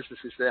who run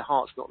businesses, their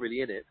heart's not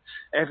really in it.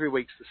 Every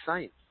week's the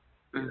same.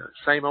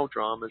 Same old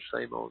dramas,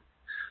 same old.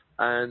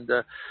 And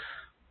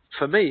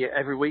for me,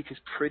 every week is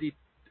pretty,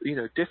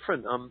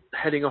 different. I'm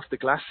heading off to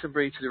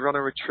Glastonbury to run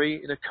a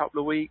retreat in a couple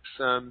of weeks.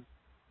 I'm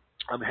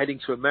heading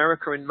to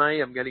America in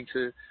May. I'm getting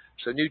to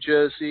New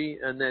Jersey,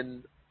 and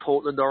then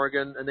Portland,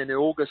 Oregon, and then in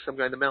August I'm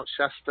going to Mount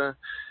Shasta.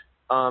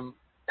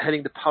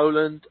 Heading to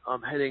Poland.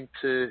 I'm heading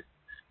to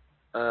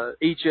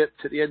Egypt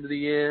at the end of the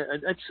year,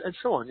 and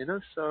so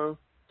on. So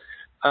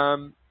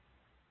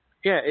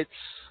yeah,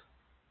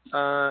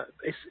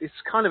 it's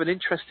kind of an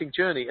interesting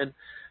journey. And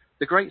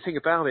the great thing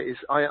about it is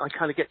I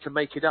kind of get to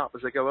make it up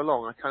as I go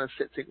along. I kind of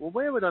sit and think, well,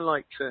 where would I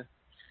like to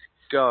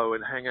go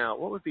and hang out?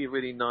 What would be a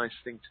really nice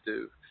thing to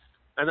do?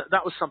 And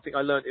that was something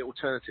I learned at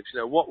Alternatives. You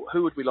know,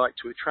 who would we like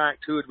to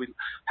attract?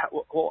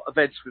 What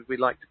events would we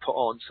like to put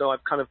on? So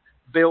I've kind of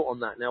built on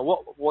that now.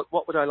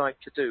 What would I like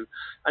to do?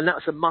 And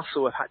that's a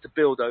muscle I've had to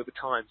build over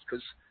time,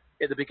 because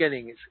at the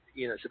beginning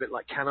it's a bit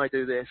like, can I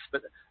do this?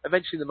 But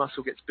eventually the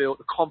muscle gets built,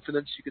 the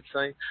confidence, you could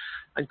say,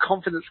 and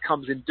confidence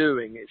comes in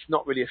doing. It's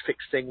not really a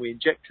fixed thing we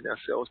inject in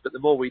ourselves, but the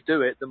more we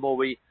do it, the more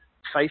we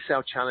face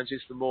our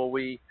challenges, the more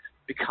we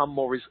become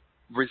more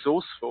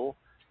resourceful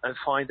and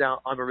find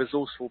out I'm a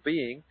resourceful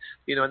being,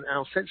 you know, and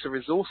our sense of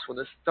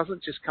resourcefulness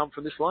doesn't just come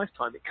from this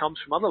lifetime, it comes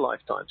from other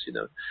lifetimes, you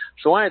know.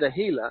 So I had a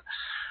healer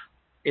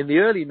in the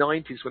early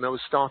 90s when I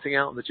was starting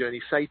out on the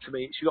journey say to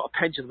me, she got a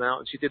pendulum out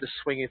and she did a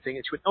swinging thing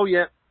and she went, oh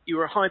yeah, you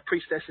were a high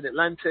priestess in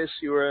Atlantis,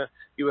 you were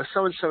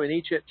so-and-so in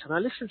Egypt. And I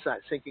listened to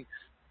that thinking,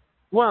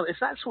 well, if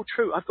that's all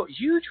true, I've got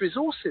huge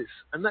resources,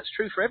 and that's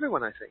true for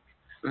everyone, I think.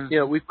 Mm-hmm. You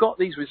know, we've got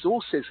these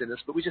resources in us,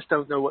 but we just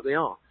don't know what they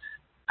are.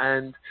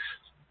 And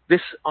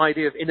this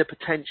idea of inner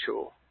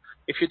potential,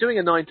 if you're doing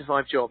a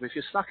 9-to-5 job, if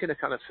you're stuck in a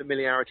kind of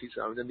familiarity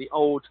zone and the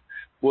old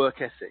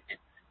work ethic,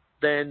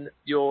 then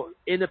your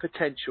inner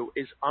potential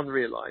is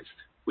unrealized.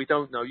 We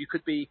don't know. You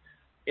could be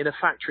in a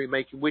factory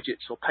making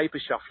widgets or paper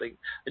shuffling,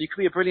 and you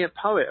could be a brilliant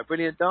poet, a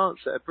brilliant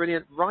dancer, a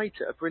brilliant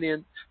writer, a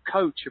brilliant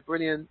coach, a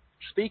brilliant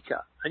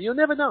speaker, and you'll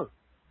never know,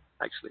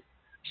 actually.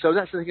 So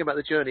that's the thing about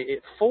the journey.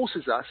 It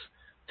forces us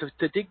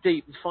to dig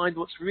deep and find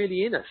what's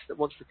really in us that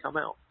wants to come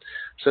out.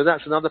 So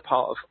that's another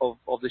part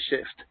of the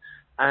shift.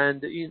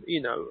 And,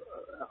 you know,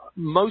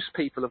 most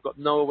people have got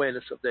no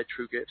awareness of their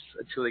true gifts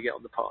until they get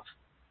on the path,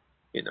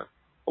 you know.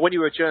 When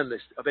you were a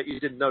journalist, I bet you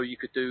didn't know you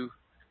could do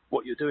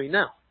what you're doing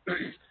now.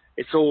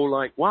 It's all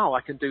like, wow,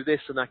 I can do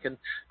this and I can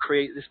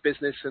create this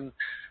business and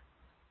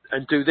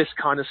do this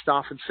kind of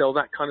stuff and sell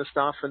that kind of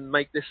stuff and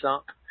make this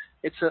up.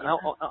 It's an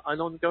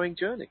ongoing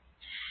journey.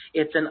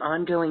 It's an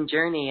ongoing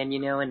journey. And, you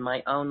know, in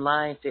my own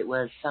life, it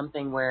was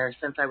something where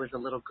since I was a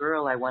little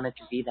girl, I wanted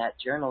to be that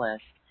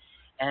journalist.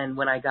 And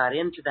when I got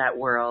into that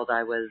world,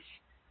 I was,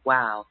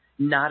 wow,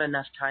 not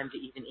enough time to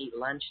even eat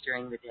lunch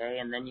during the day.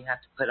 And then you have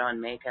to put on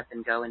makeup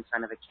and go in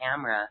front of a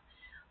camera.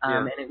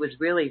 And it was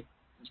really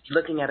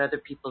looking at other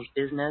people's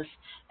business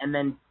and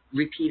then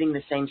repeating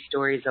the same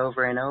stories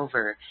over and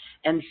over.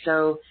 And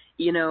so,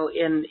 you know,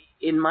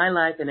 in my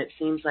life, and it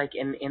seems like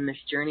in this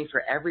journey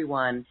for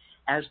everyone,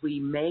 as we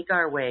make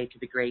our way to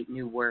the great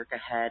new work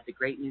ahead, the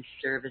great new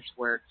service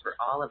work for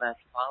all of us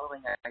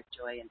following our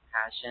joy and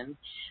passion,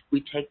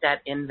 we take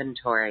that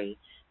inventory,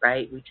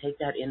 right? We take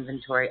that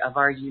inventory of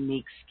our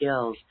unique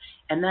skills,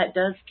 and that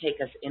does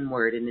take us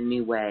inward in a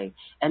new way,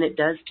 and it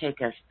does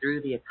take us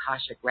through the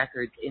Akashic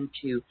records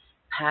into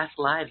past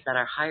lives that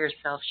our higher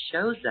self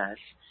shows us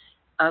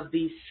of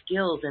these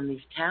skills and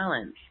these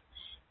talents.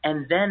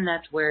 And then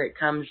that's where it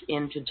comes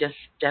into just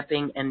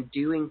stepping and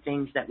doing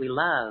things that we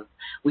love.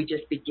 We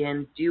just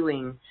begin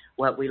doing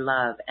what we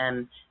love.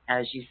 And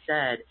as you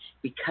said,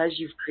 because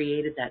you've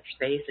created that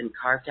space and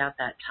carved out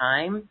that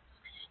time,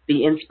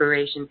 the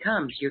inspiration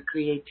comes. Your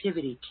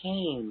creativity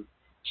came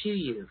to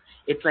you.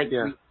 It's like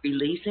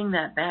releasing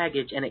that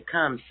baggage, and it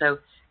comes. So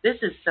this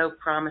is so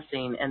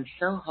promising and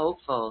so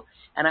hopeful.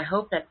 And I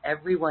hope that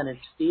everyone is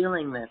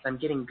feeling this. I'm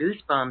getting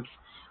goosebumps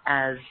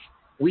as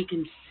we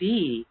can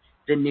see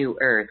the new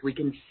earth. We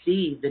can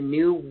see the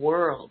new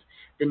world,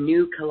 the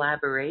new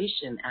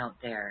collaboration out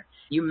there.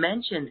 You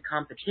mentioned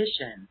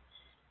competition,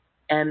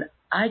 and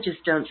I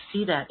just don't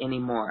see that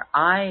anymore.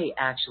 I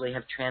actually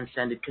have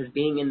transcended, because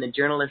being in the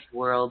journalist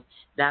world,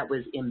 that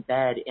was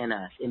embedded in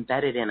us,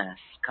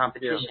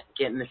 competition,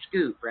 getting the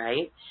scoop,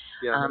 right?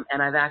 Yeah.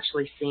 And I've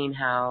actually seen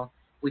how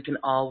we can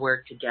all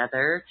work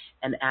together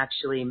and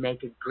actually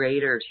make a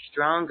greater,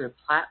 stronger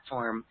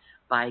platform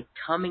by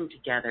coming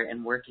together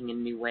and working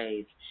in new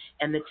ways.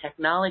 And the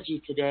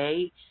technology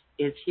today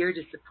is here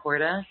to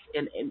support us,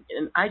 and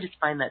I just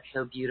find that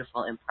so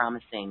beautiful and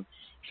promising.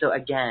 So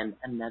again,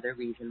 another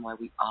reason why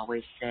we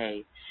always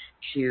say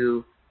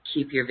to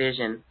keep your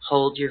vision,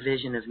 hold your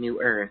vision of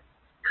New Earth,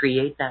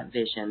 create that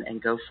vision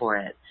and go for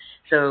it.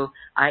 So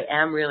I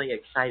am really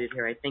excited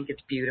here. I think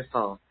it's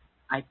beautiful.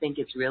 I think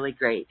it's really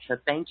great. So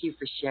thank you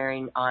for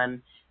sharing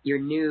on your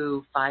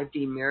new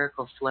 5D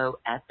Miracle Flow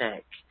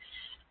ethic.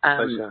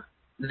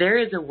 There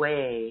is a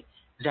way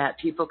that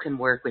people can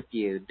work with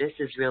you. This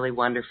is really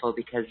wonderful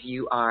because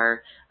you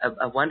are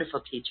a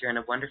wonderful teacher and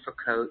a wonderful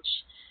coach.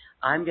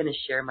 I'm going to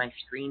share my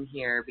screen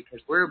here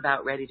because we're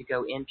about ready to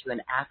go into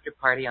an after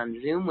party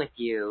on Zoom with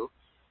you.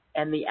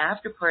 And the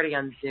after party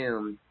on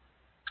Zoom,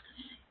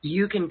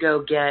 you can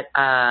go get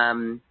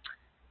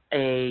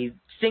a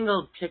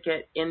single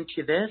ticket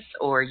into this,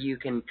 or you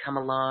can come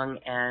along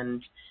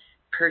and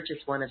purchase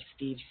one of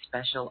Steve's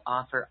special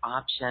offer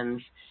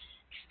options.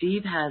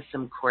 Steve has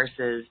some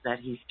courses that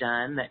he's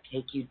done that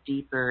take you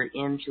deeper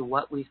into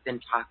what we've been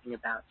talking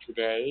about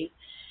today.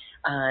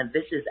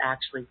 This is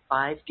actually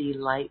 5D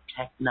light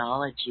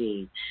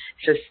technology.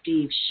 So,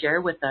 Steve,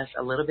 share with us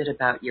a little bit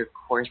about your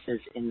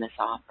courses in this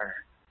offer.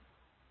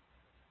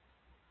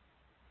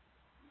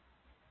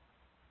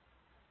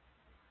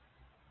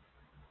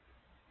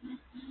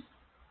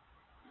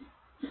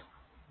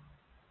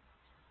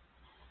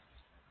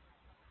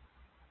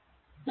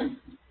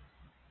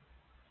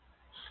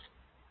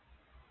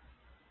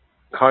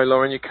 Hi,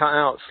 Lauren, you cut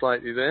out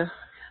slightly there.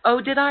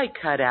 Oh, did I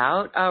cut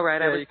out? All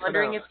right, Yeah, I was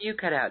wondering if you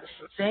cut out.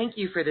 Thank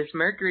you for this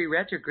Mercury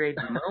retrograde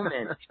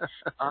moment.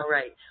 All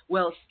right.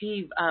 Well,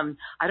 Steve,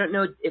 I don't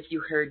know if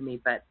you heard me,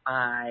 but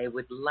I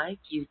would like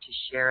you to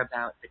share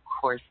about the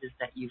courses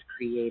that you've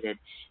created.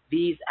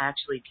 These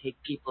actually take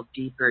people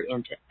deeper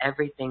into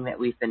everything that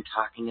we've been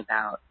talking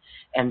about.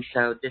 And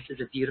so this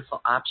is a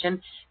beautiful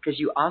option because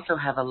you also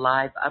have a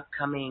live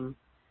upcoming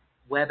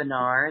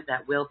webinar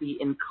that will be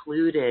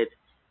included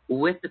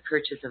with the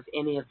purchase of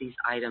any of these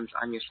items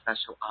on your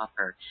special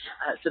offer.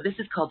 So this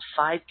is called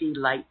 5D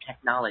Light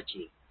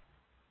Technology.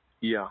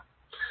 Yeah.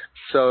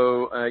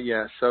 So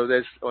so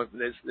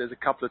there's a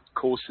couple of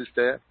courses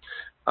there.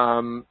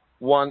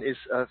 One is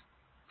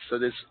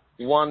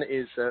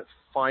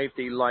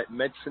 5D Light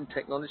Medicine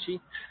Technology,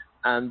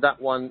 and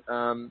that one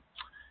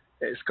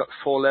it's got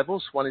 4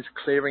 levels. One is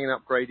clearing and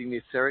upgrading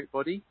the etheric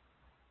body,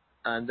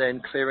 and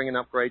then clearing and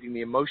upgrading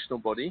the emotional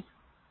body,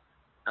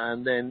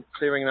 and then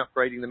clearing and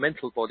upgrading the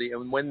mental body.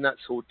 And when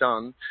that's all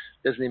done,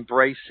 there's an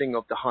embracing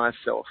of the higher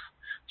self.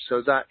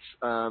 So that's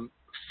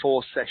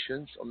 4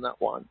 sessions on that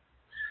one.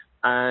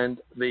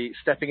 And the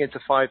stepping into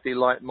 5D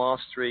Light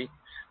Mastery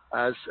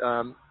has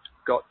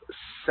got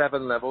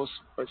 7 levels.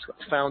 It's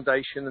got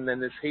foundation, and then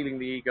there's healing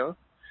the ego,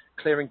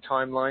 clearing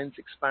timelines,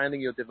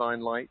 expanding your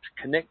divine light,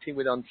 connecting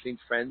with unseen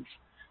friends,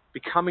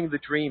 becoming the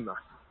dreamer,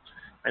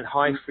 and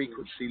high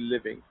frequency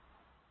living.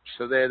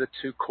 So they're the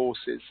 2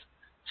 courses.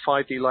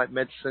 5D Light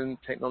Medicine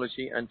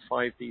Technology and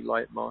 5D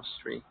Light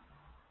Mastery.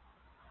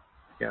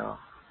 Yeah.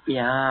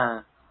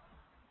 Yeah.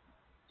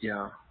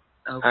 Yeah.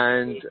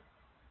 Okay.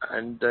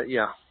 And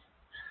yeah.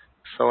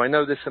 So I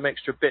know there's some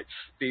extra bits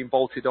being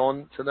bolted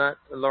on to that.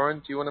 Lauren,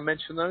 do you want to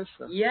mention those?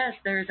 Yes,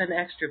 there's an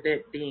extra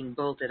bit being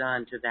bolted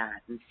on to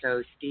that. And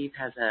so Steve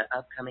has an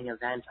upcoming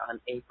event on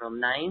April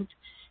 9th,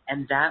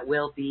 and that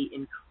will be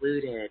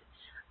included.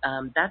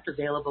 That's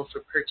available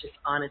for purchase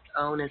on its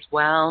own as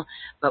well,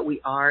 but we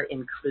are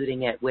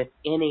including it with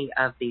any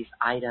of these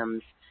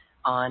items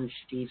on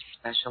Steve's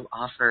special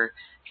offer.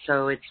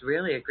 So it's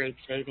really a great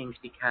savings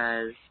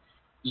because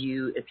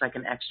it's like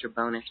an extra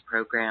bonus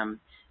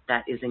program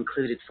that is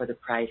included for the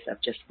price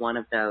of just one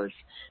of those.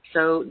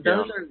 So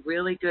those are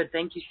really good.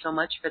 Thank you so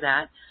much for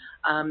that.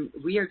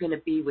 We are going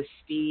to be with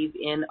Steve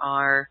in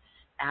our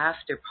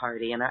after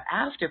party, and our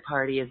after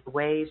party is a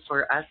way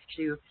for us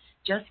to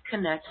just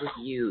connect with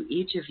you,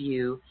 each of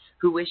you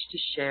who wish to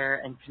share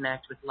and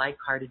connect with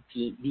like-hearted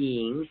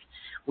beings.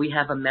 We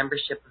have a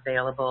membership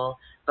available,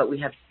 but we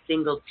have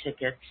single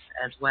tickets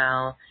as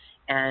well,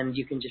 and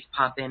you can just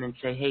pop in and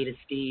say hey to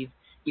Steve.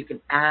 You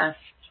can ask,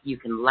 you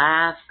can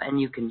laugh,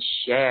 and you can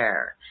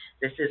share.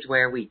 This is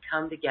where we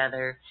come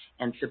together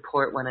and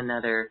support one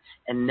another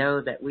and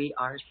know that we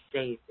are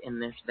safe in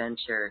this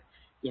venture.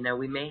 You know,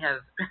 we may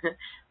have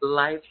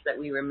lives that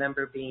we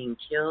remember being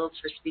killed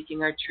for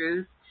speaking our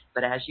truth,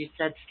 but as you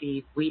said,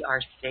 Steve, we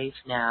are safe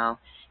now,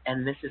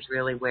 and this is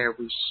really where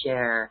we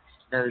share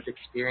those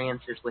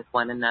experiences with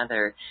one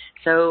another.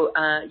 So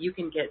you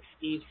can get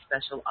Steve's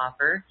special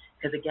offer,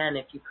 because again,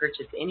 if you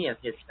purchase any of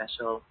his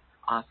special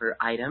offer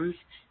items,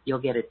 you'll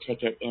get a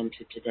ticket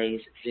into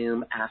today's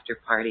Zoom after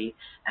party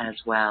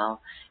as well.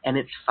 And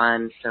it's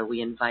fun, so we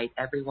invite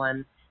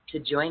everyone to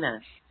join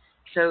us.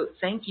 So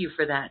thank you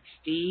for that,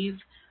 Steve.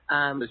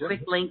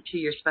 Quick link to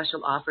your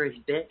special offer is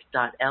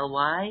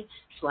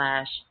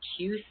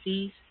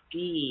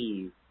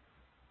bit.ly/QCSteve.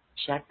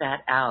 Check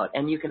that out.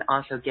 And you can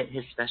also get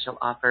his special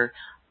offer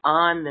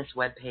on this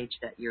webpage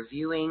that you're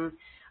viewing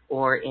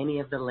or any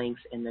of the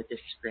links in the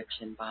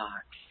description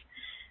box.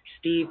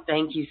 Steve,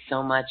 thank you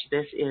so much.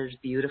 This is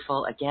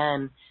beautiful.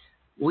 Again,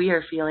 we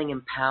are feeling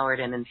empowered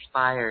and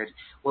inspired.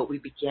 What we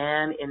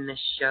began in this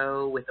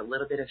show with a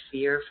little bit of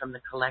fear from the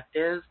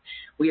collective,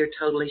 we are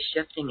totally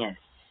shifting it.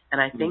 And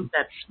I think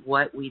that's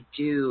what we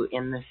do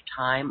in this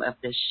time of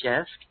this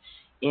shift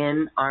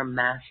in our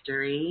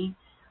mastery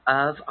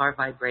of our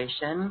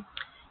vibration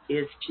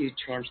is to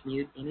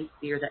transmute any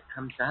fear that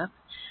comes up.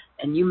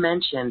 And you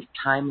mentioned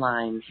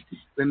timelines.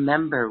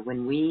 Remember,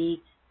 when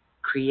we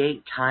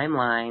create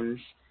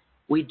timelines,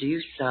 we do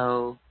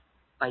so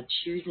by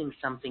choosing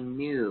something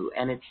new,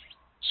 and it's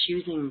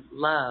choosing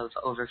love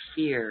over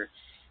fear.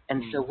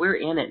 And so we're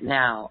in it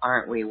now,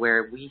 aren't we,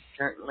 where we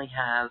certainly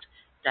have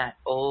that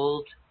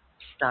old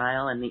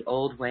style and the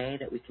old way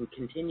that we can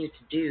continue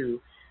to do,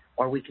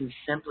 or we can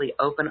simply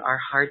open our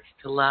hearts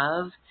to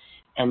love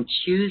and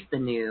choose the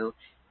new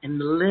and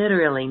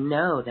literally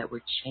know that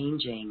we're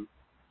changing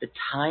the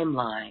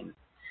timeline.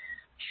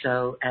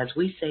 So as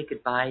we say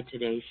goodbye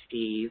today,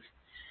 Steve,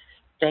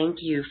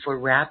 thank you for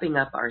wrapping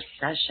up our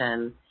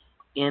session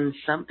in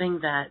something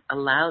that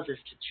allows us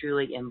to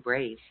truly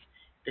embrace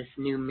this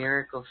new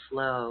Miracle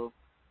Flow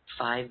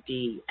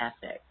 5D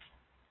Epic.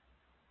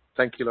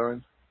 Thank you,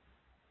 Lauren.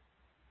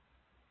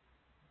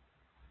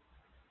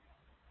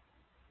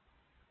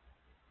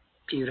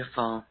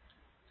 Beautiful.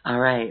 All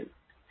right.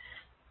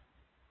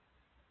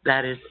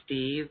 That is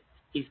Steve.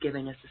 He's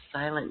giving us a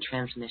silent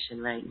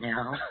transmission right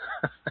now.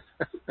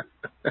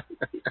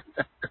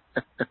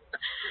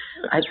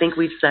 I think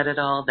we've said it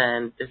all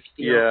then. This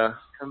feels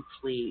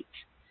complete.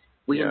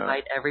 We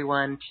invite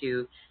everyone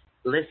to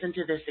listen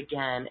to this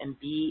again and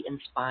be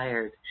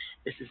inspired.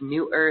 This is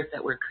New Earth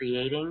that we're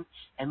creating,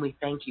 and we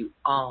thank you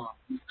all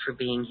for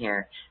being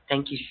here.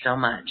 Thank you so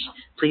much.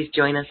 Please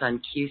join us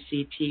on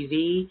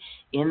QCTV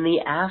in the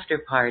after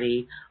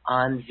party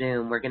on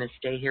Zoom. We're going to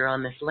stay here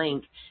on this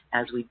link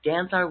as we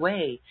dance our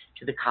way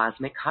to the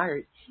cosmic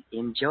heart.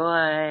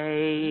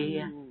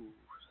 Enjoy.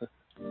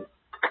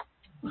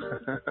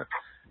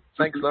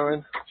 Thanks,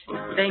 Lauren.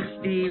 Thanks,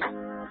 Steve.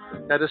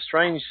 Had a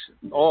strange,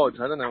 odd,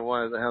 I don't know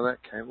how that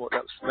came.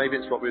 Maybe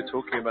it's what we were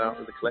talking about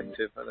with the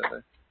collective. I don't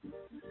know.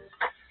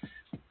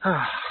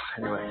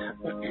 Anyway.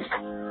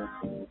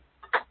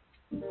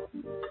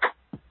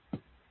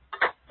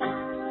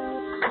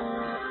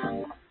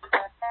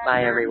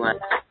 Bye, everyone.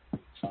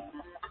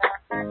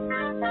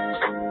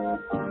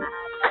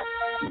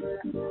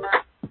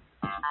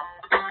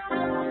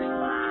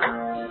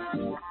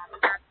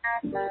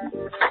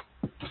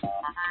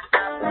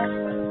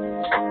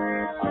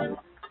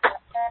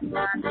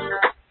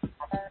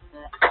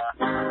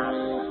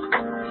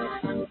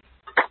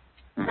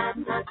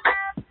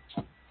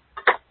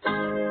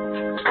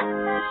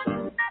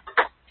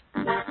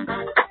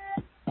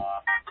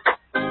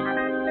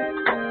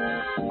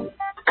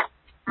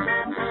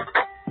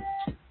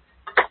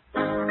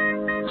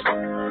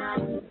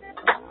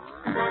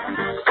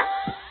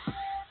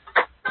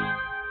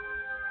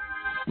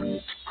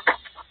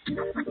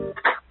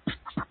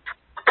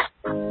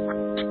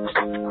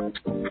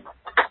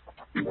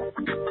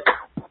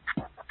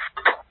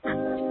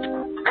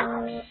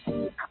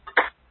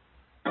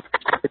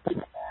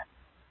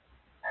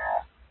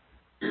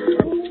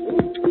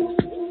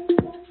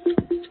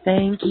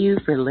 Thank you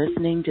for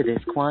listening to this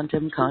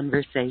quantum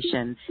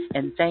conversation,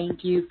 and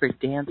thank you for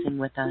dancing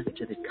with us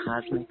to the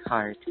cosmic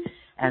heart.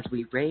 As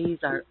we raise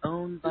our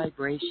own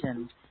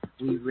vibration,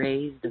 we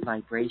raise the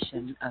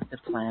vibration of the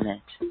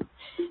planet.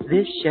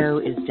 This show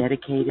is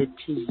dedicated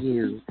to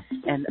you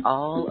and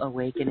all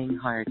awakening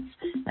hearts,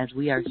 as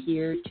we are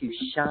here to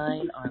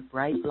shine our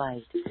bright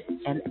light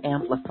and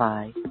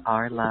amplify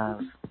our love.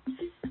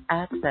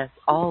 Access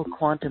all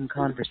quantum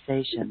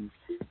conversations,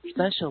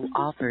 special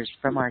offers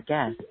from our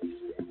guests,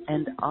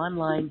 and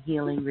online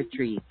healing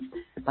retreats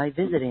by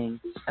visiting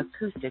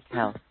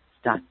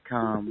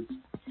acoustichealth.com.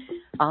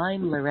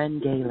 I'm Loren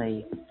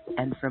Gailey,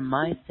 and from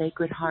my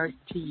sacred heart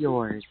to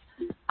yours,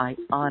 I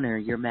honor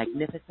your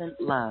magnificent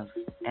love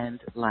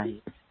and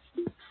light.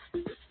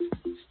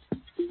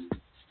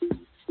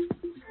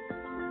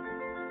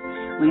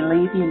 We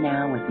leave you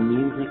now with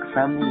music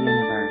from the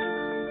universe.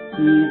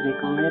 Music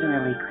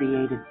literally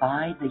created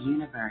by the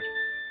universe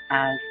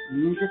as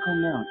musical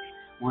notes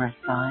were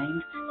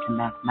assigned to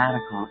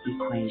mathematical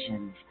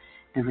equations.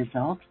 The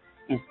result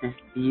is this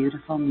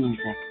beautiful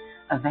music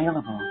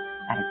available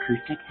at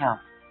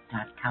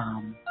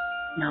acoustichealth.com.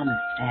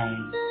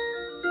 Namaste.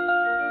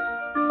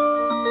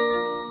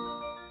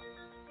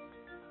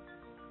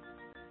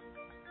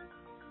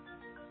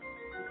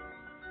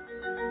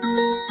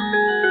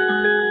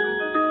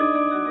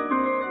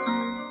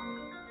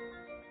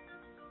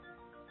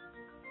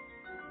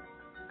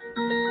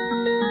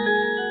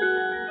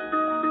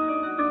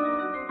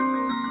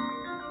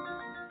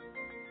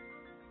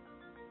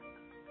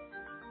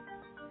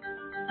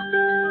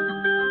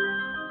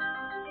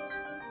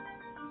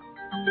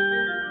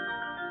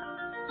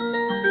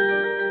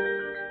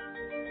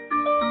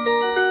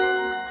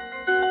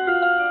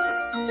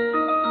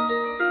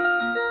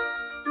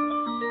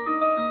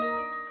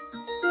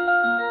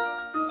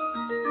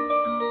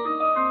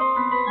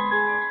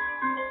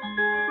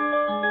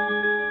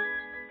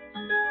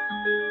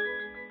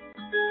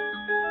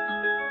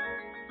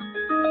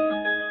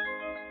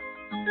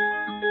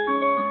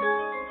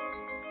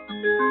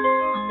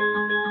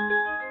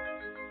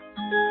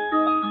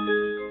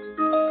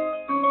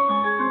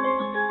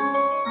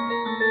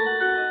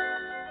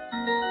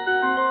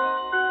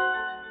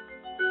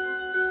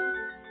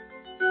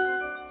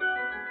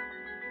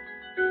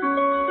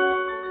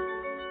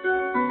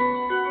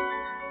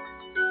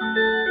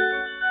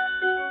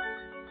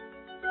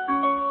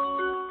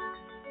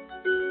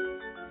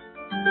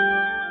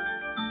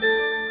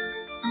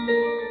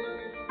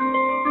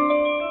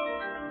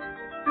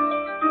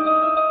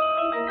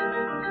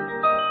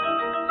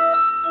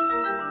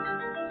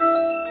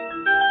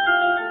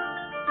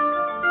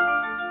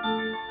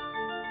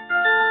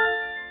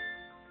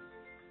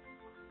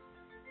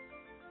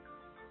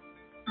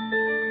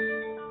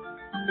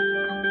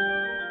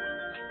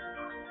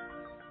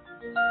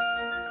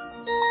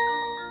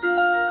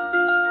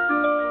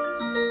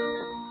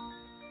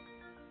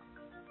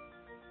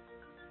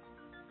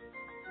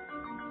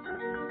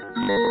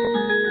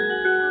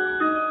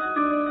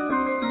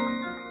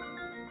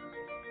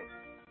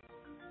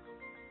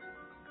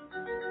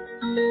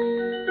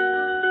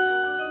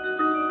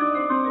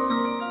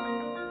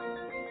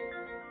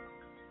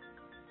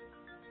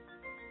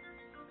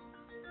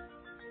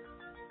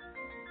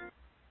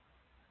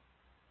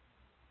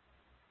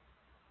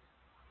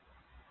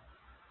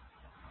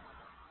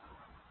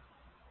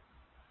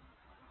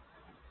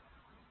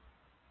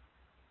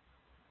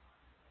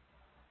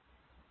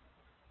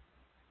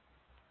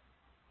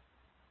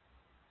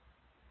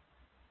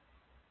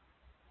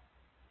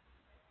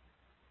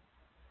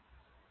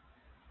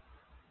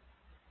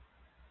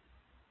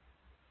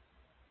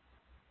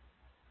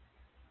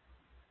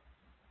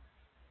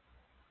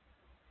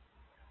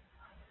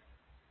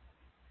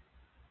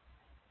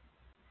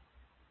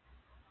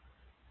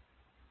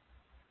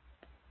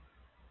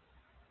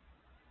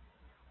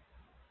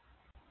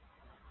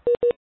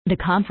 The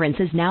conference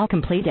is now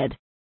completed.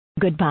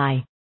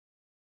 Goodbye.